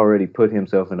 God has already put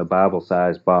Himself in a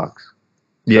Bible-sized box,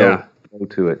 so Yeah. go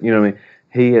to it. You know what I mean?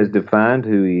 He has defined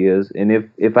who He is, and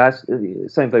if I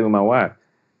same thing with my wife.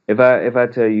 If I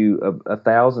tell you a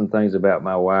thousand things about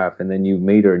my wife, and then you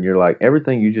meet her and you're like,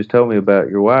 everything you just told me about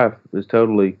your wife is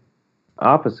totally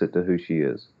opposite to who she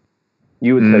is,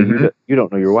 you would say Hmm. you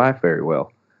don't know your wife very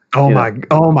well. Oh You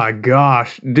know. my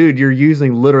gosh, dude, you're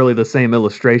using literally the same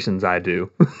illustrations I do.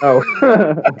 Oh,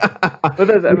 but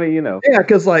that's I mean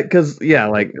Yeah,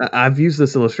 I've used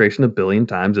this illustration a billion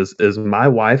times. Is my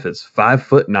wife is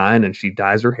 5'9" and she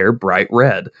dyes her hair bright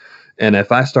red, and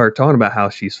if I start talking about how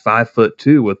she's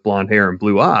 5'2" with blonde hair and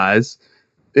blue eyes,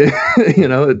 it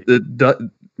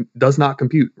does not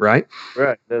compute, right?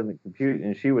 right, doesn't compute,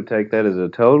 and she would take that as a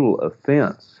total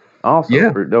offense. Also,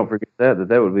 Yeah, don't forget that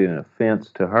would be an offense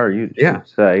to her. yeah. She'd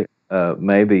say,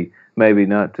 maybe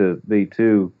not to be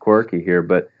too quirky here,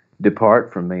 but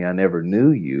depart from me, I never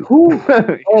knew you. Whew. you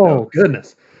know. Oh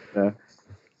goodness. Uh,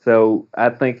 So I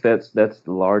think that's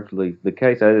largely the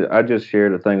case. I just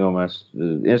shared a thing on my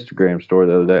Instagram story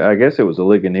the other day. I guess it was a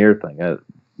Ligonier thing,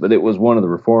 but it was one of the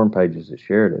Reform pages that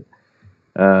shared it,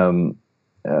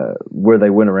 where they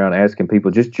went around asking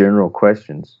people just general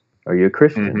questions. Are you a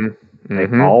Christian? Hmm. They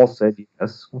Hmm. all said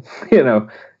yes.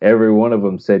 Every one of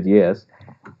them said yes.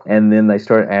 And then they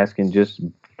started asking just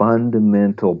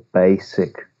fundamental,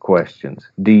 basic questions.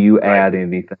 Do you Right. add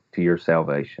anything to your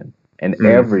salvation? And Hmm.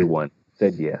 everyone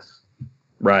said yes.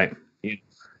 Right.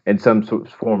 In some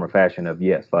form or fashion of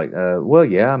yes, like, well,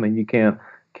 yeah. I mean, you can't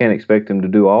expect them to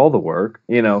do all the work,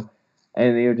 and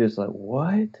you're just like,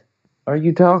 what are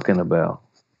you talking about?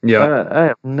 Yep. I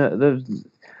have no,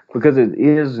 because it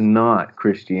is not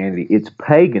Christianity; it's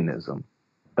paganism.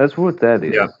 That's what that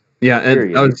Yeah. is. Yeah, and I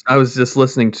Period. was I was just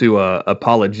listening to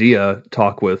Apologia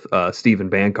talk with Stephen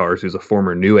Bancars, who's a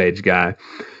former New Age guy,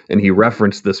 and he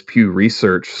referenced this Pew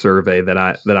Research survey that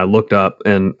I looked up,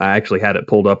 and I actually had it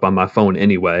pulled up on my phone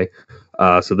anyway.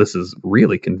 So this is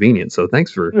really convenient. So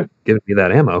thanks for giving me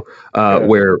that ammo. Yeah.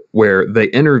 Where they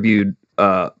interviewed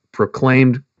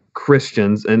proclaimed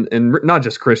Christians, and not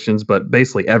just Christians, but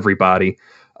basically everybody.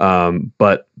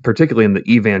 But particularly in the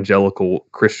evangelical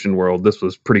Christian world, this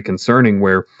was pretty concerning.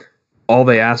 Where all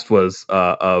they asked was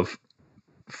of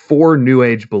four New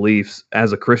Age beliefs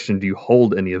as a Christian, do you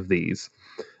hold any of these?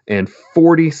 And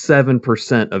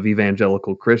 47% of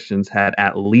evangelical Christians had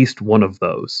at least one of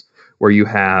those, where you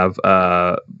have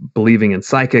believing in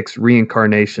psychics,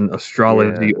 reincarnation, Yeah.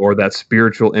 astrology, or that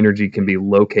spiritual energy can be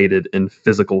located in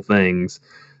physical things.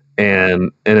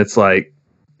 And it's like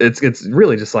it's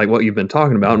really just like what you've been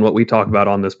talking about and what we talk about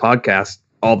on this podcast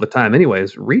all the time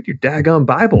anyways. Read your daggone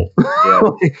Bible. Yeah.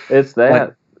 It's Like,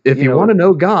 that. if You you know. want to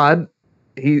know God,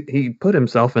 he put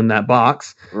himself in that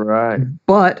box, Right.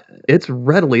 but it's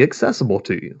readily accessible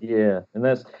to you. Yeah, and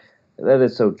that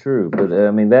is so true. But I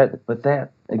mean that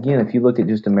again, if you look at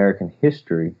just American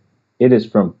history, it is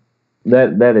from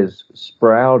that is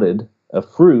sprouted a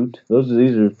fruit.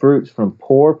 These are fruits from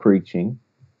poor preaching,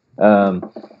 um,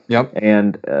 Yep.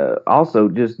 and also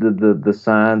just the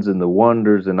signs and the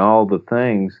wonders and all the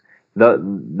things.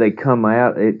 They come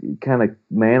out. It kind of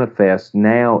manifests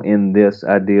now in this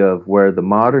idea of where the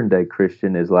modern day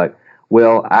Christian is like,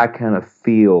 well, I kind of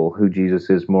feel who Jesus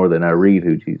is more than I read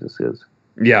who Jesus is.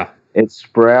 Yeah. It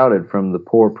sprouted from the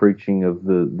poor preaching of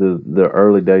the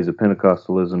early days of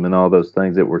Pentecostalism and all those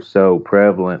things that were so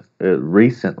prevalent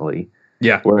recently,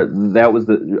 Yeah. where that was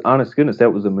the honest goodness,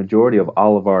 that was the majority of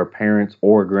all of our parents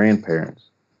or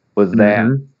grandparents was that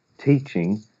Hmm.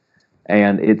 teaching,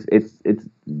 and it's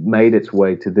made its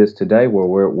way to this today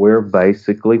where we're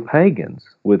basically pagans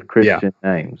with Yeah. Christian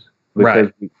names because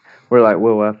Right. we're like,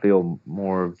 well, I feel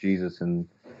more of Jesus in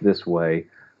this way,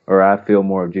 or I feel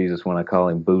more of Jesus when I call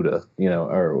him Buddha,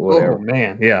 or Oh whatever.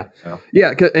 man, yeah, You know?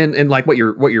 yeah, and like what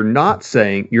you're not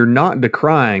saying, you're not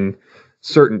decrying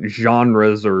certain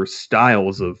genres or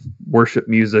styles of worship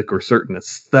music or certain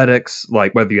aesthetics,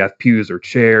 like whether you have pews or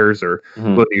chairs or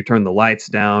Mhm. whether you turn the lights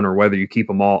down or whether you keep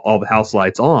them all the house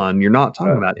lights on. You're not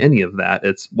talking Right. about any of that.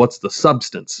 It's what's the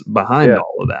substance behind Yeah.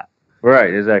 all of that.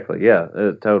 Right. Exactly. Yeah.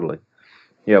 Totally.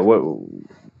 Yeah.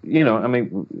 I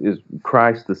mean, is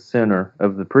Christ the center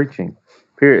of the preaching?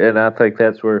 Period. And I think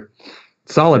that's where.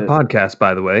 Solid Uh, podcast,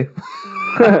 by the way.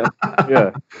 yeah.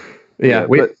 Yeah, Yeah.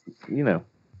 we But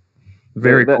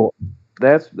very that cool.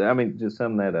 that's I mean, just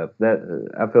sum that up. That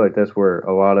I feel like that's where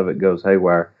a lot of it goes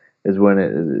haywire. is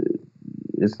when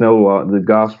it's the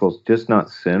gospel's just not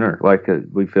center. Like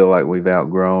we feel like we've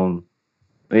outgrown.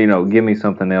 Give me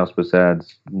something else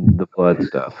besides the blood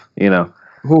stuff.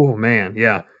 Oh man,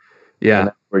 yeah, And yeah,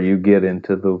 that's where you get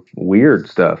into the weird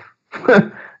stuff.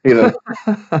 you know.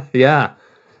 yeah.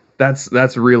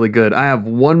 That's really good. I have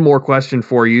one more question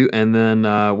for you, and then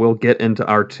we'll get into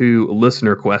our two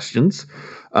listener questions.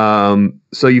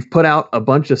 So you've put out a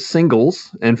bunch of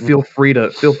singles, and feel free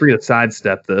to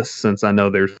sidestep this, since I know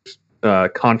there's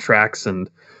contracts and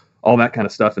all that kind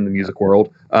of stuff in the music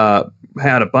world.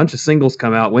 Had a bunch of singles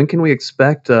come out. When can we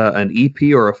expect an EP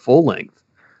or a full length?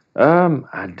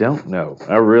 I don't know.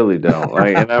 I really don't.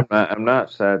 And I'm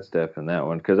not sidestepping that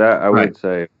one because I Right. would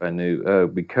say if I knew,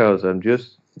 because I'm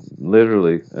just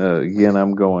literally, again,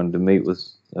 I'm going to meet with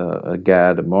a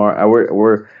guy tomorrow.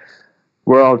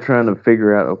 We're all trying to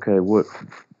figure out, okay,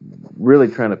 really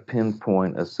trying to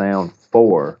pinpoint a sound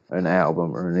for an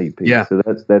album or an EP. Yeah. So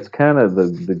that's kind of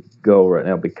the goal right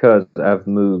now, because I've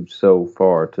moved so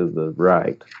far to the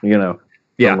right, Yeah.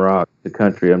 from rock to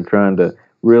country. I'm trying to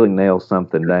really nail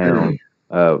something down,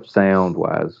 sound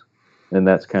wise, and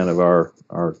that's kind of our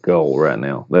goal right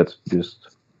now. That's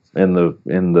just in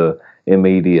the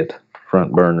immediate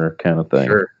front burner kind of thing.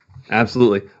 Sure.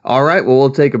 Absolutely. All right. Well,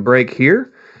 we'll take a break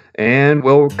here, and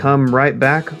we'll come right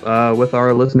back with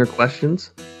our listener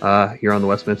questions here on the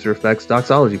Westminster Effects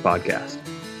Doxology Podcast.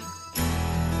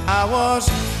 I was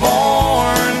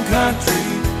born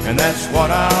country, and that's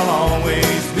what I'll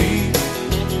always be.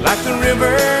 Like the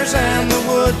rivers and the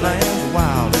woodlands,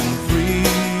 wild and free.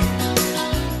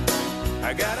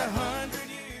 I got 100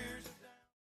 years.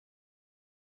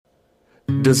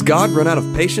 Does God run out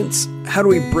of patience? How do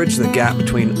we bridge the gap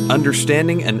between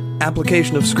understanding and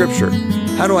application of Scripture?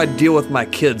 How do I deal with my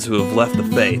kids who have left the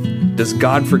faith? Does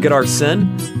God forget our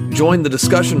sin? Join the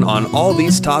discussion on all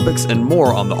these topics and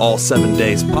more on the All 7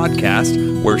 Days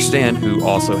podcast, where Stan, who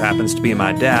also happens to be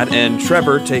my dad, and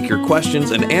Trevor take your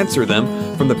questions and answer them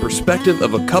from the perspective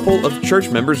of a couple of church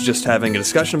members just having a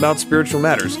discussion about spiritual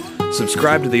matters.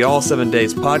 Subscribe to the All 7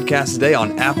 Days podcast today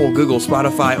on Apple, Google,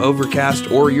 Spotify, Overcast,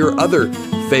 or your other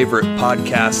favorite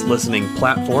podcast listening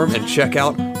platform, and check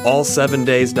out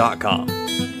all7days.com.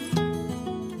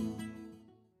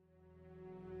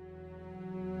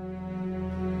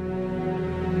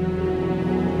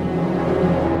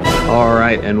 All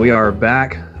right, and we are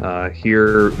back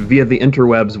here via the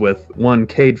interwebs with one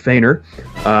Cade Foehner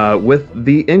with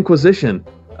the Inquisition.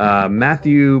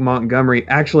 Matthew Montgomery.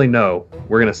 Actually, no,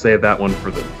 we're gonna save that one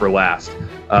for last.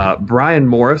 Brian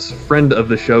Morris, friend of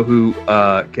the show, who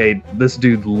Cade, this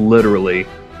dude literally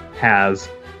has,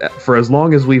 for as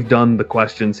long as we've done the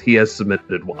questions, he has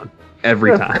submitted one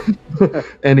every time,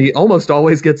 and he almost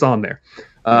always gets on there.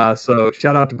 So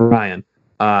shout out to Brian.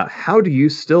 How do you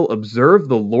still observe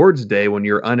the Lord's Day when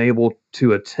you're unable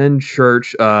to attend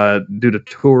church due to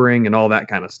touring and all that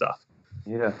kind of stuff?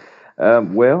 Yeah.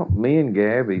 Well, me and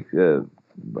Gabby,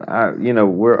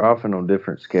 we're often on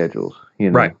different schedules,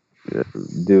 Right.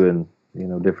 Doing,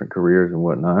 different careers and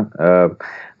whatnot.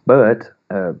 But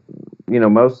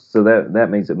most, so that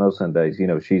means that most Sundays,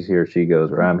 she's here, she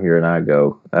goes, or I'm here and I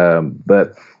go.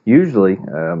 But usually,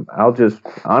 I'll just,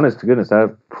 honest to goodness, I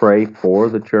pray for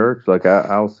the church. Like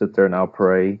I'll sit there and I'll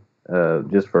pray,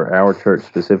 just for our church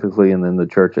specifically, and then the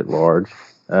church at large.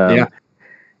 Yeah.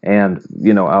 And,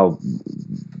 I'll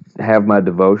have my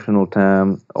devotional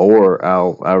time, or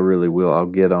I'll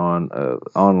get on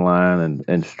online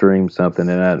and stream something.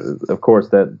 And of course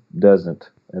that doesn't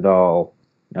at all.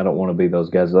 I don't want to be those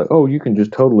guys like, oh, you can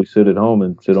just totally sit at home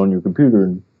and sit on your computer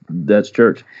and that's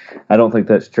church. I don't think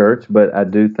that's church, but I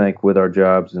do think with our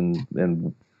jobs and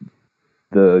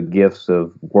the gifts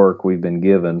of work we've been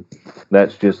given,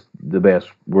 that's just the best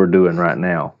we're doing right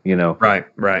now, Right.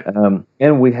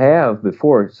 And we have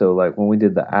before, so like when we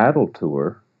did the Idol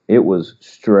tour, it was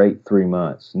straight 3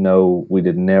 months. No, we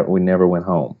never went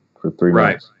home for 3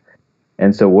 Right. months.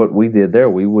 And so what we did there,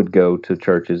 we would go to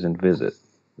churches and visit.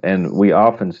 And we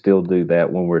often still do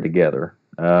that when we're together.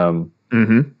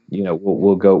 Mm-hmm.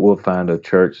 We'll find a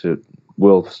church that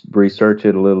we'll research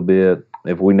it a little bit.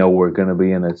 If we know we're going to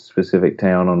be in a specific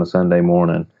town on a Sunday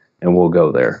morning, and we'll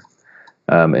go there.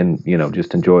 And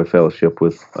just enjoy fellowship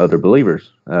with other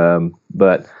believers.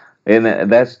 But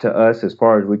that's to us, as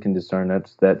far as we can discern,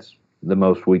 that's the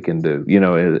most we can do,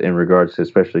 in regards to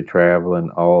especially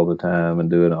traveling all the time and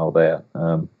doing all that.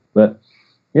 But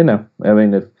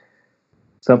if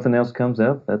something else comes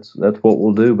up, that's what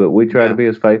we'll do. But we try to be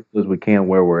as faithful as we can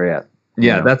where we're at.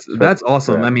 Yeah, that's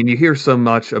awesome. I mean, you hear so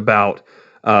much about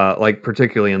like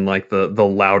particularly in like the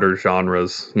louder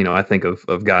genres, I think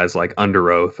of guys like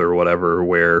Under Oath or whatever,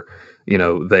 where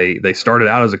they started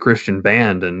out as a Christian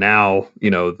band, and now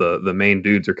the main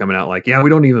dudes are coming out like, yeah, we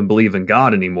don't even believe in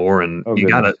God anymore. And you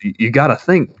gotta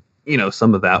think,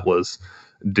 some of that was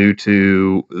due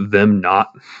to them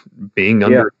not being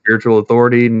under spiritual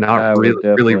authority, not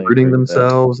really rooting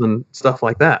themselves and stuff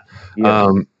like that.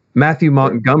 Matthew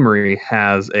Montgomery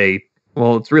has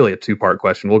it's really a 2-part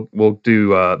question. We'll do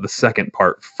the second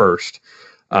part first.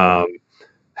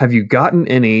 Have you gotten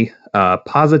any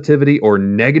positivity or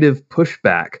negative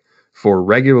pushback for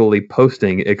regularly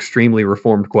posting extremely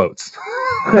reformed quotes?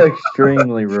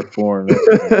 Extremely reformed.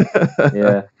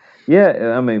 Yeah.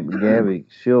 Yeah, I mean, Gabby,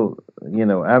 she'll,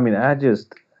 I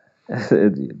just,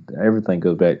 everything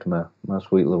goes back to my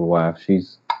sweet little wife.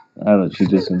 She's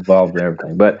just involved in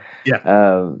everything. But,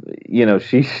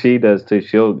 she does too.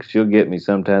 She'll get me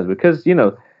sometimes because,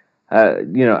 I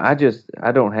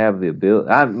don't have the ability.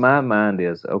 My mind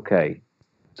is, okay,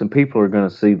 some people are going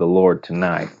to see the Lord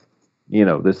tonight,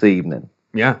 this evening.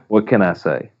 Yeah. What can I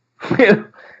say?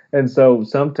 And so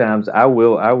sometimes I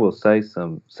will say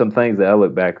some things that I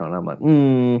look back on. I'm like,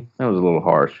 that was a little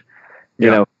harsh, you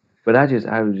know. But I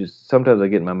was just sometimes I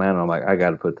get in my mind. I'm like, I got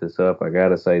to put this up. I got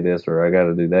to say this or I got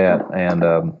to do that. And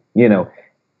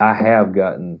I have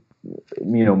gotten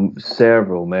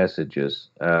several messages.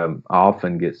 I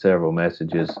often get several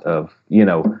messages of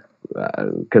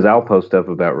because I'll post stuff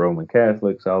about Roman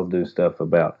Catholics. I'll do stuff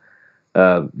about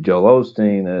Joel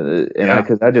Osteen,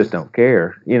 because I just don't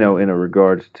care, in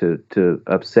regards to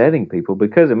upsetting people.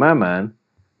 Because in my mind,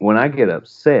 when I get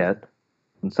upset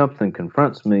and something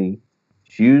confronts me,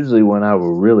 it's usually when I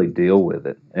will really deal with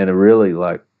it and I really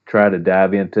try to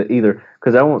dive into either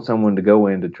because I want someone to go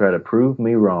in to try to prove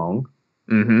me wrong.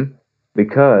 Mm-hmm.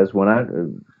 Because when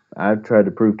I tried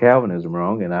to prove Calvinism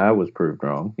wrong and I was proved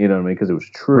wrong, you know what I mean? Because it was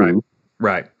true.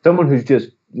 Right. Someone who's just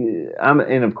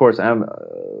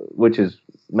which is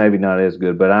maybe not as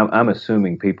good, but I'm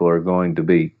assuming people are going to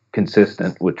be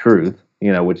consistent with truth,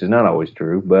 which is not always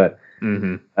true. But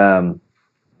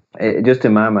just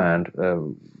in my mind,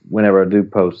 whenever I do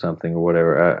post something or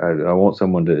whatever, I want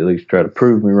someone to at least try to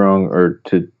prove me wrong or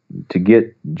to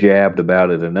get jabbed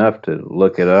about it enough to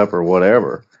look it up or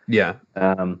whatever. Yeah.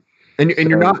 And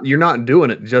you're not doing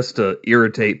it just to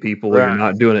irritate people, or you're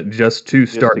not doing it just to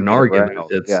start an argument.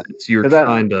 It's you're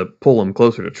trying to pull them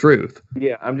closer to truth.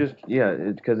 Yeah,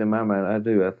 because in my mind I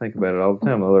think about it all the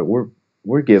time. I'm like,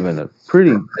 we're given a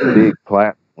pretty big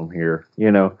platform here,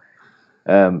 and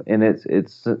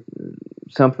it's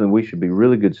something we should be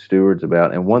really good stewards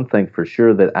about. And one thing for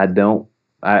sure that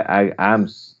I'm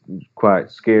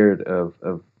quite scared of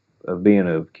being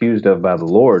accused of by the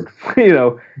Lord, at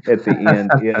the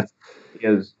end.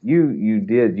 Is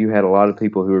you had a lot of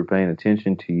people who were paying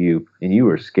attention to you and you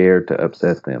were scared to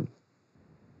upset them.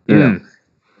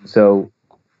 So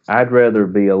I'd rather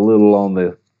be a little on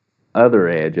the other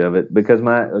edge of it because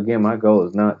my goal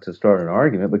is not to start an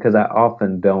argument because I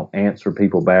often don't answer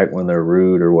people back when they're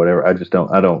rude or whatever. I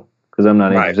don't because I'm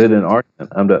not interested in an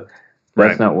argument.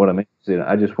 That's not what I'm interested in.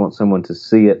 I just want someone to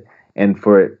see it and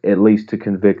for it at least to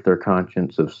convict their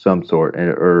conscience of some sort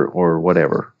or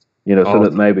whatever, so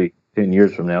that maybe 10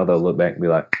 years from now they'll look back and be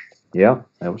like, yeah,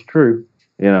 that was true,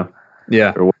 or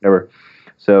whatever.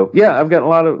 So yeah, I've got a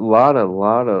lot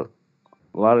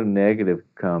of negative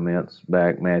comments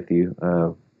back, Matthew,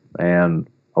 and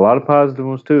a lot of positive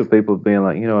ones too. People being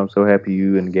like, I'm so happy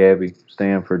you and Gabby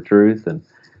stand for truth and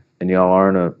y'all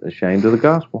aren't ashamed of the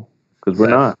gospel because we're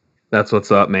not. That's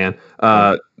what's up, man.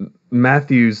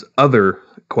 Matthew's other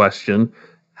question: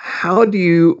 how do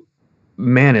you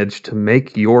manage to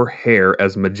make your hair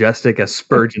as majestic as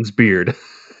Spurgeon's beard?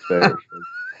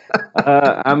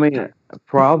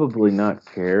 Probably not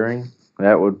caring.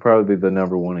 That would probably be the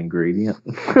number one ingredient.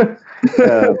 I'm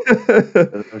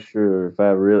not sure if I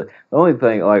really. The only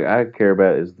thing I care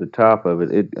about is the top of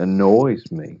it. It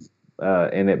annoys me,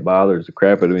 and it bothers the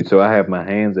crap out of me. So I have my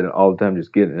hands in it all the time,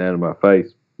 just getting it out of my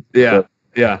face. Yeah,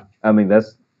 yeah.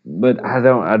 But I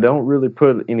don't really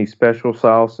put any special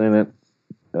sauce in it.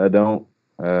 I don't.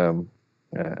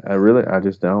 I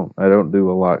just don't. I don't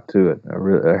do a lot to it. A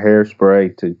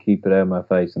hairspray to keep it out of my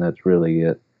face, and that's really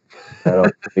it. I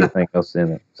don't put anything else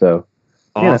in it. So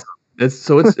awesome.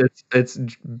 It's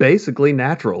basically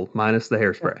natural minus the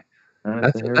hairspray.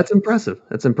 That's impressive.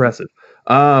 That's impressive.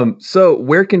 So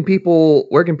where can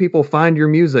people find your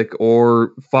music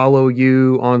or follow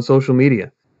you on social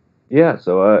media? Yeah,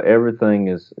 so everything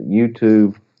is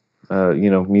YouTube,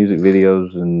 music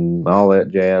videos and all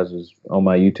that jazz is on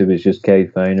my YouTube. It's just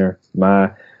Cade Foehner.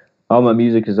 All my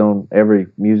music is on every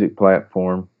music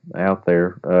platform out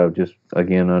there, just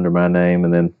again under my name,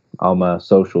 and then all my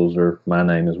socials are my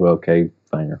name as well, Cade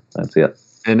Foehner. That's it.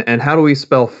 And how do we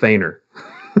spell Foehner?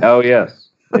 Oh, yes.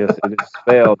 Yes, it is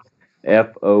spelled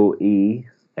Foehner.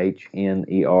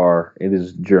 It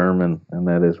is German, and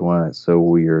that is why it's so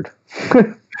weird.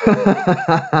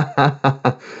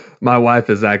 My wife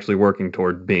is actually working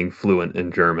toward being fluent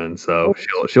in German, so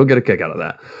she'll get a kick out of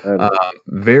that.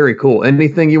 Very cool.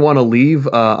 Anything you want to leave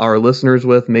our listeners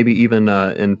with, maybe even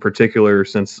in particular,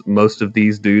 since most of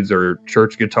these dudes are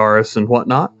church guitarists and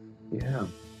whatnot? Yeah.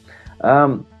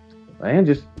 Man,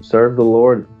 just serve the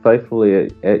Lord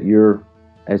faithfully at your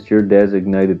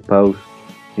designated post.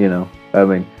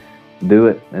 Do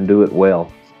it and do it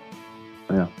well.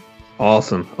 Yeah.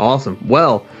 Awesome.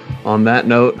 Well, on that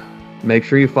note, make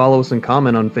sure you follow us and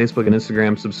comment on Facebook and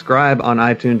Instagram, subscribe on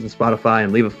iTunes and Spotify,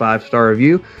 and leave a 5-star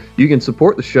review. You can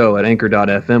support the show at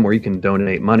anchor.fm, where you can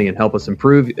donate money and help us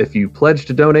improve. If you pledge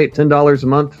to donate $10 a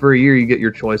month for a year, you get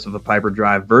your choice of a Piper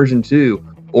Drive version 2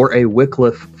 or a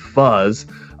Wycliffe Fuzz.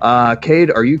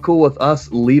 Cade, are you cool with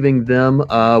us leaving them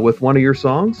with one of your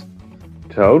songs?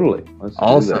 Totally. Let's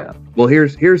do that. Well,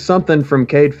 here's something from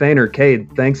Cade Foehner.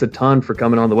 Cade, thanks a ton for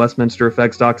coming on the Westminster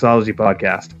Effects Doxology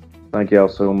podcast. Thank y'all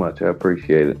so much. I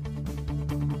appreciate it.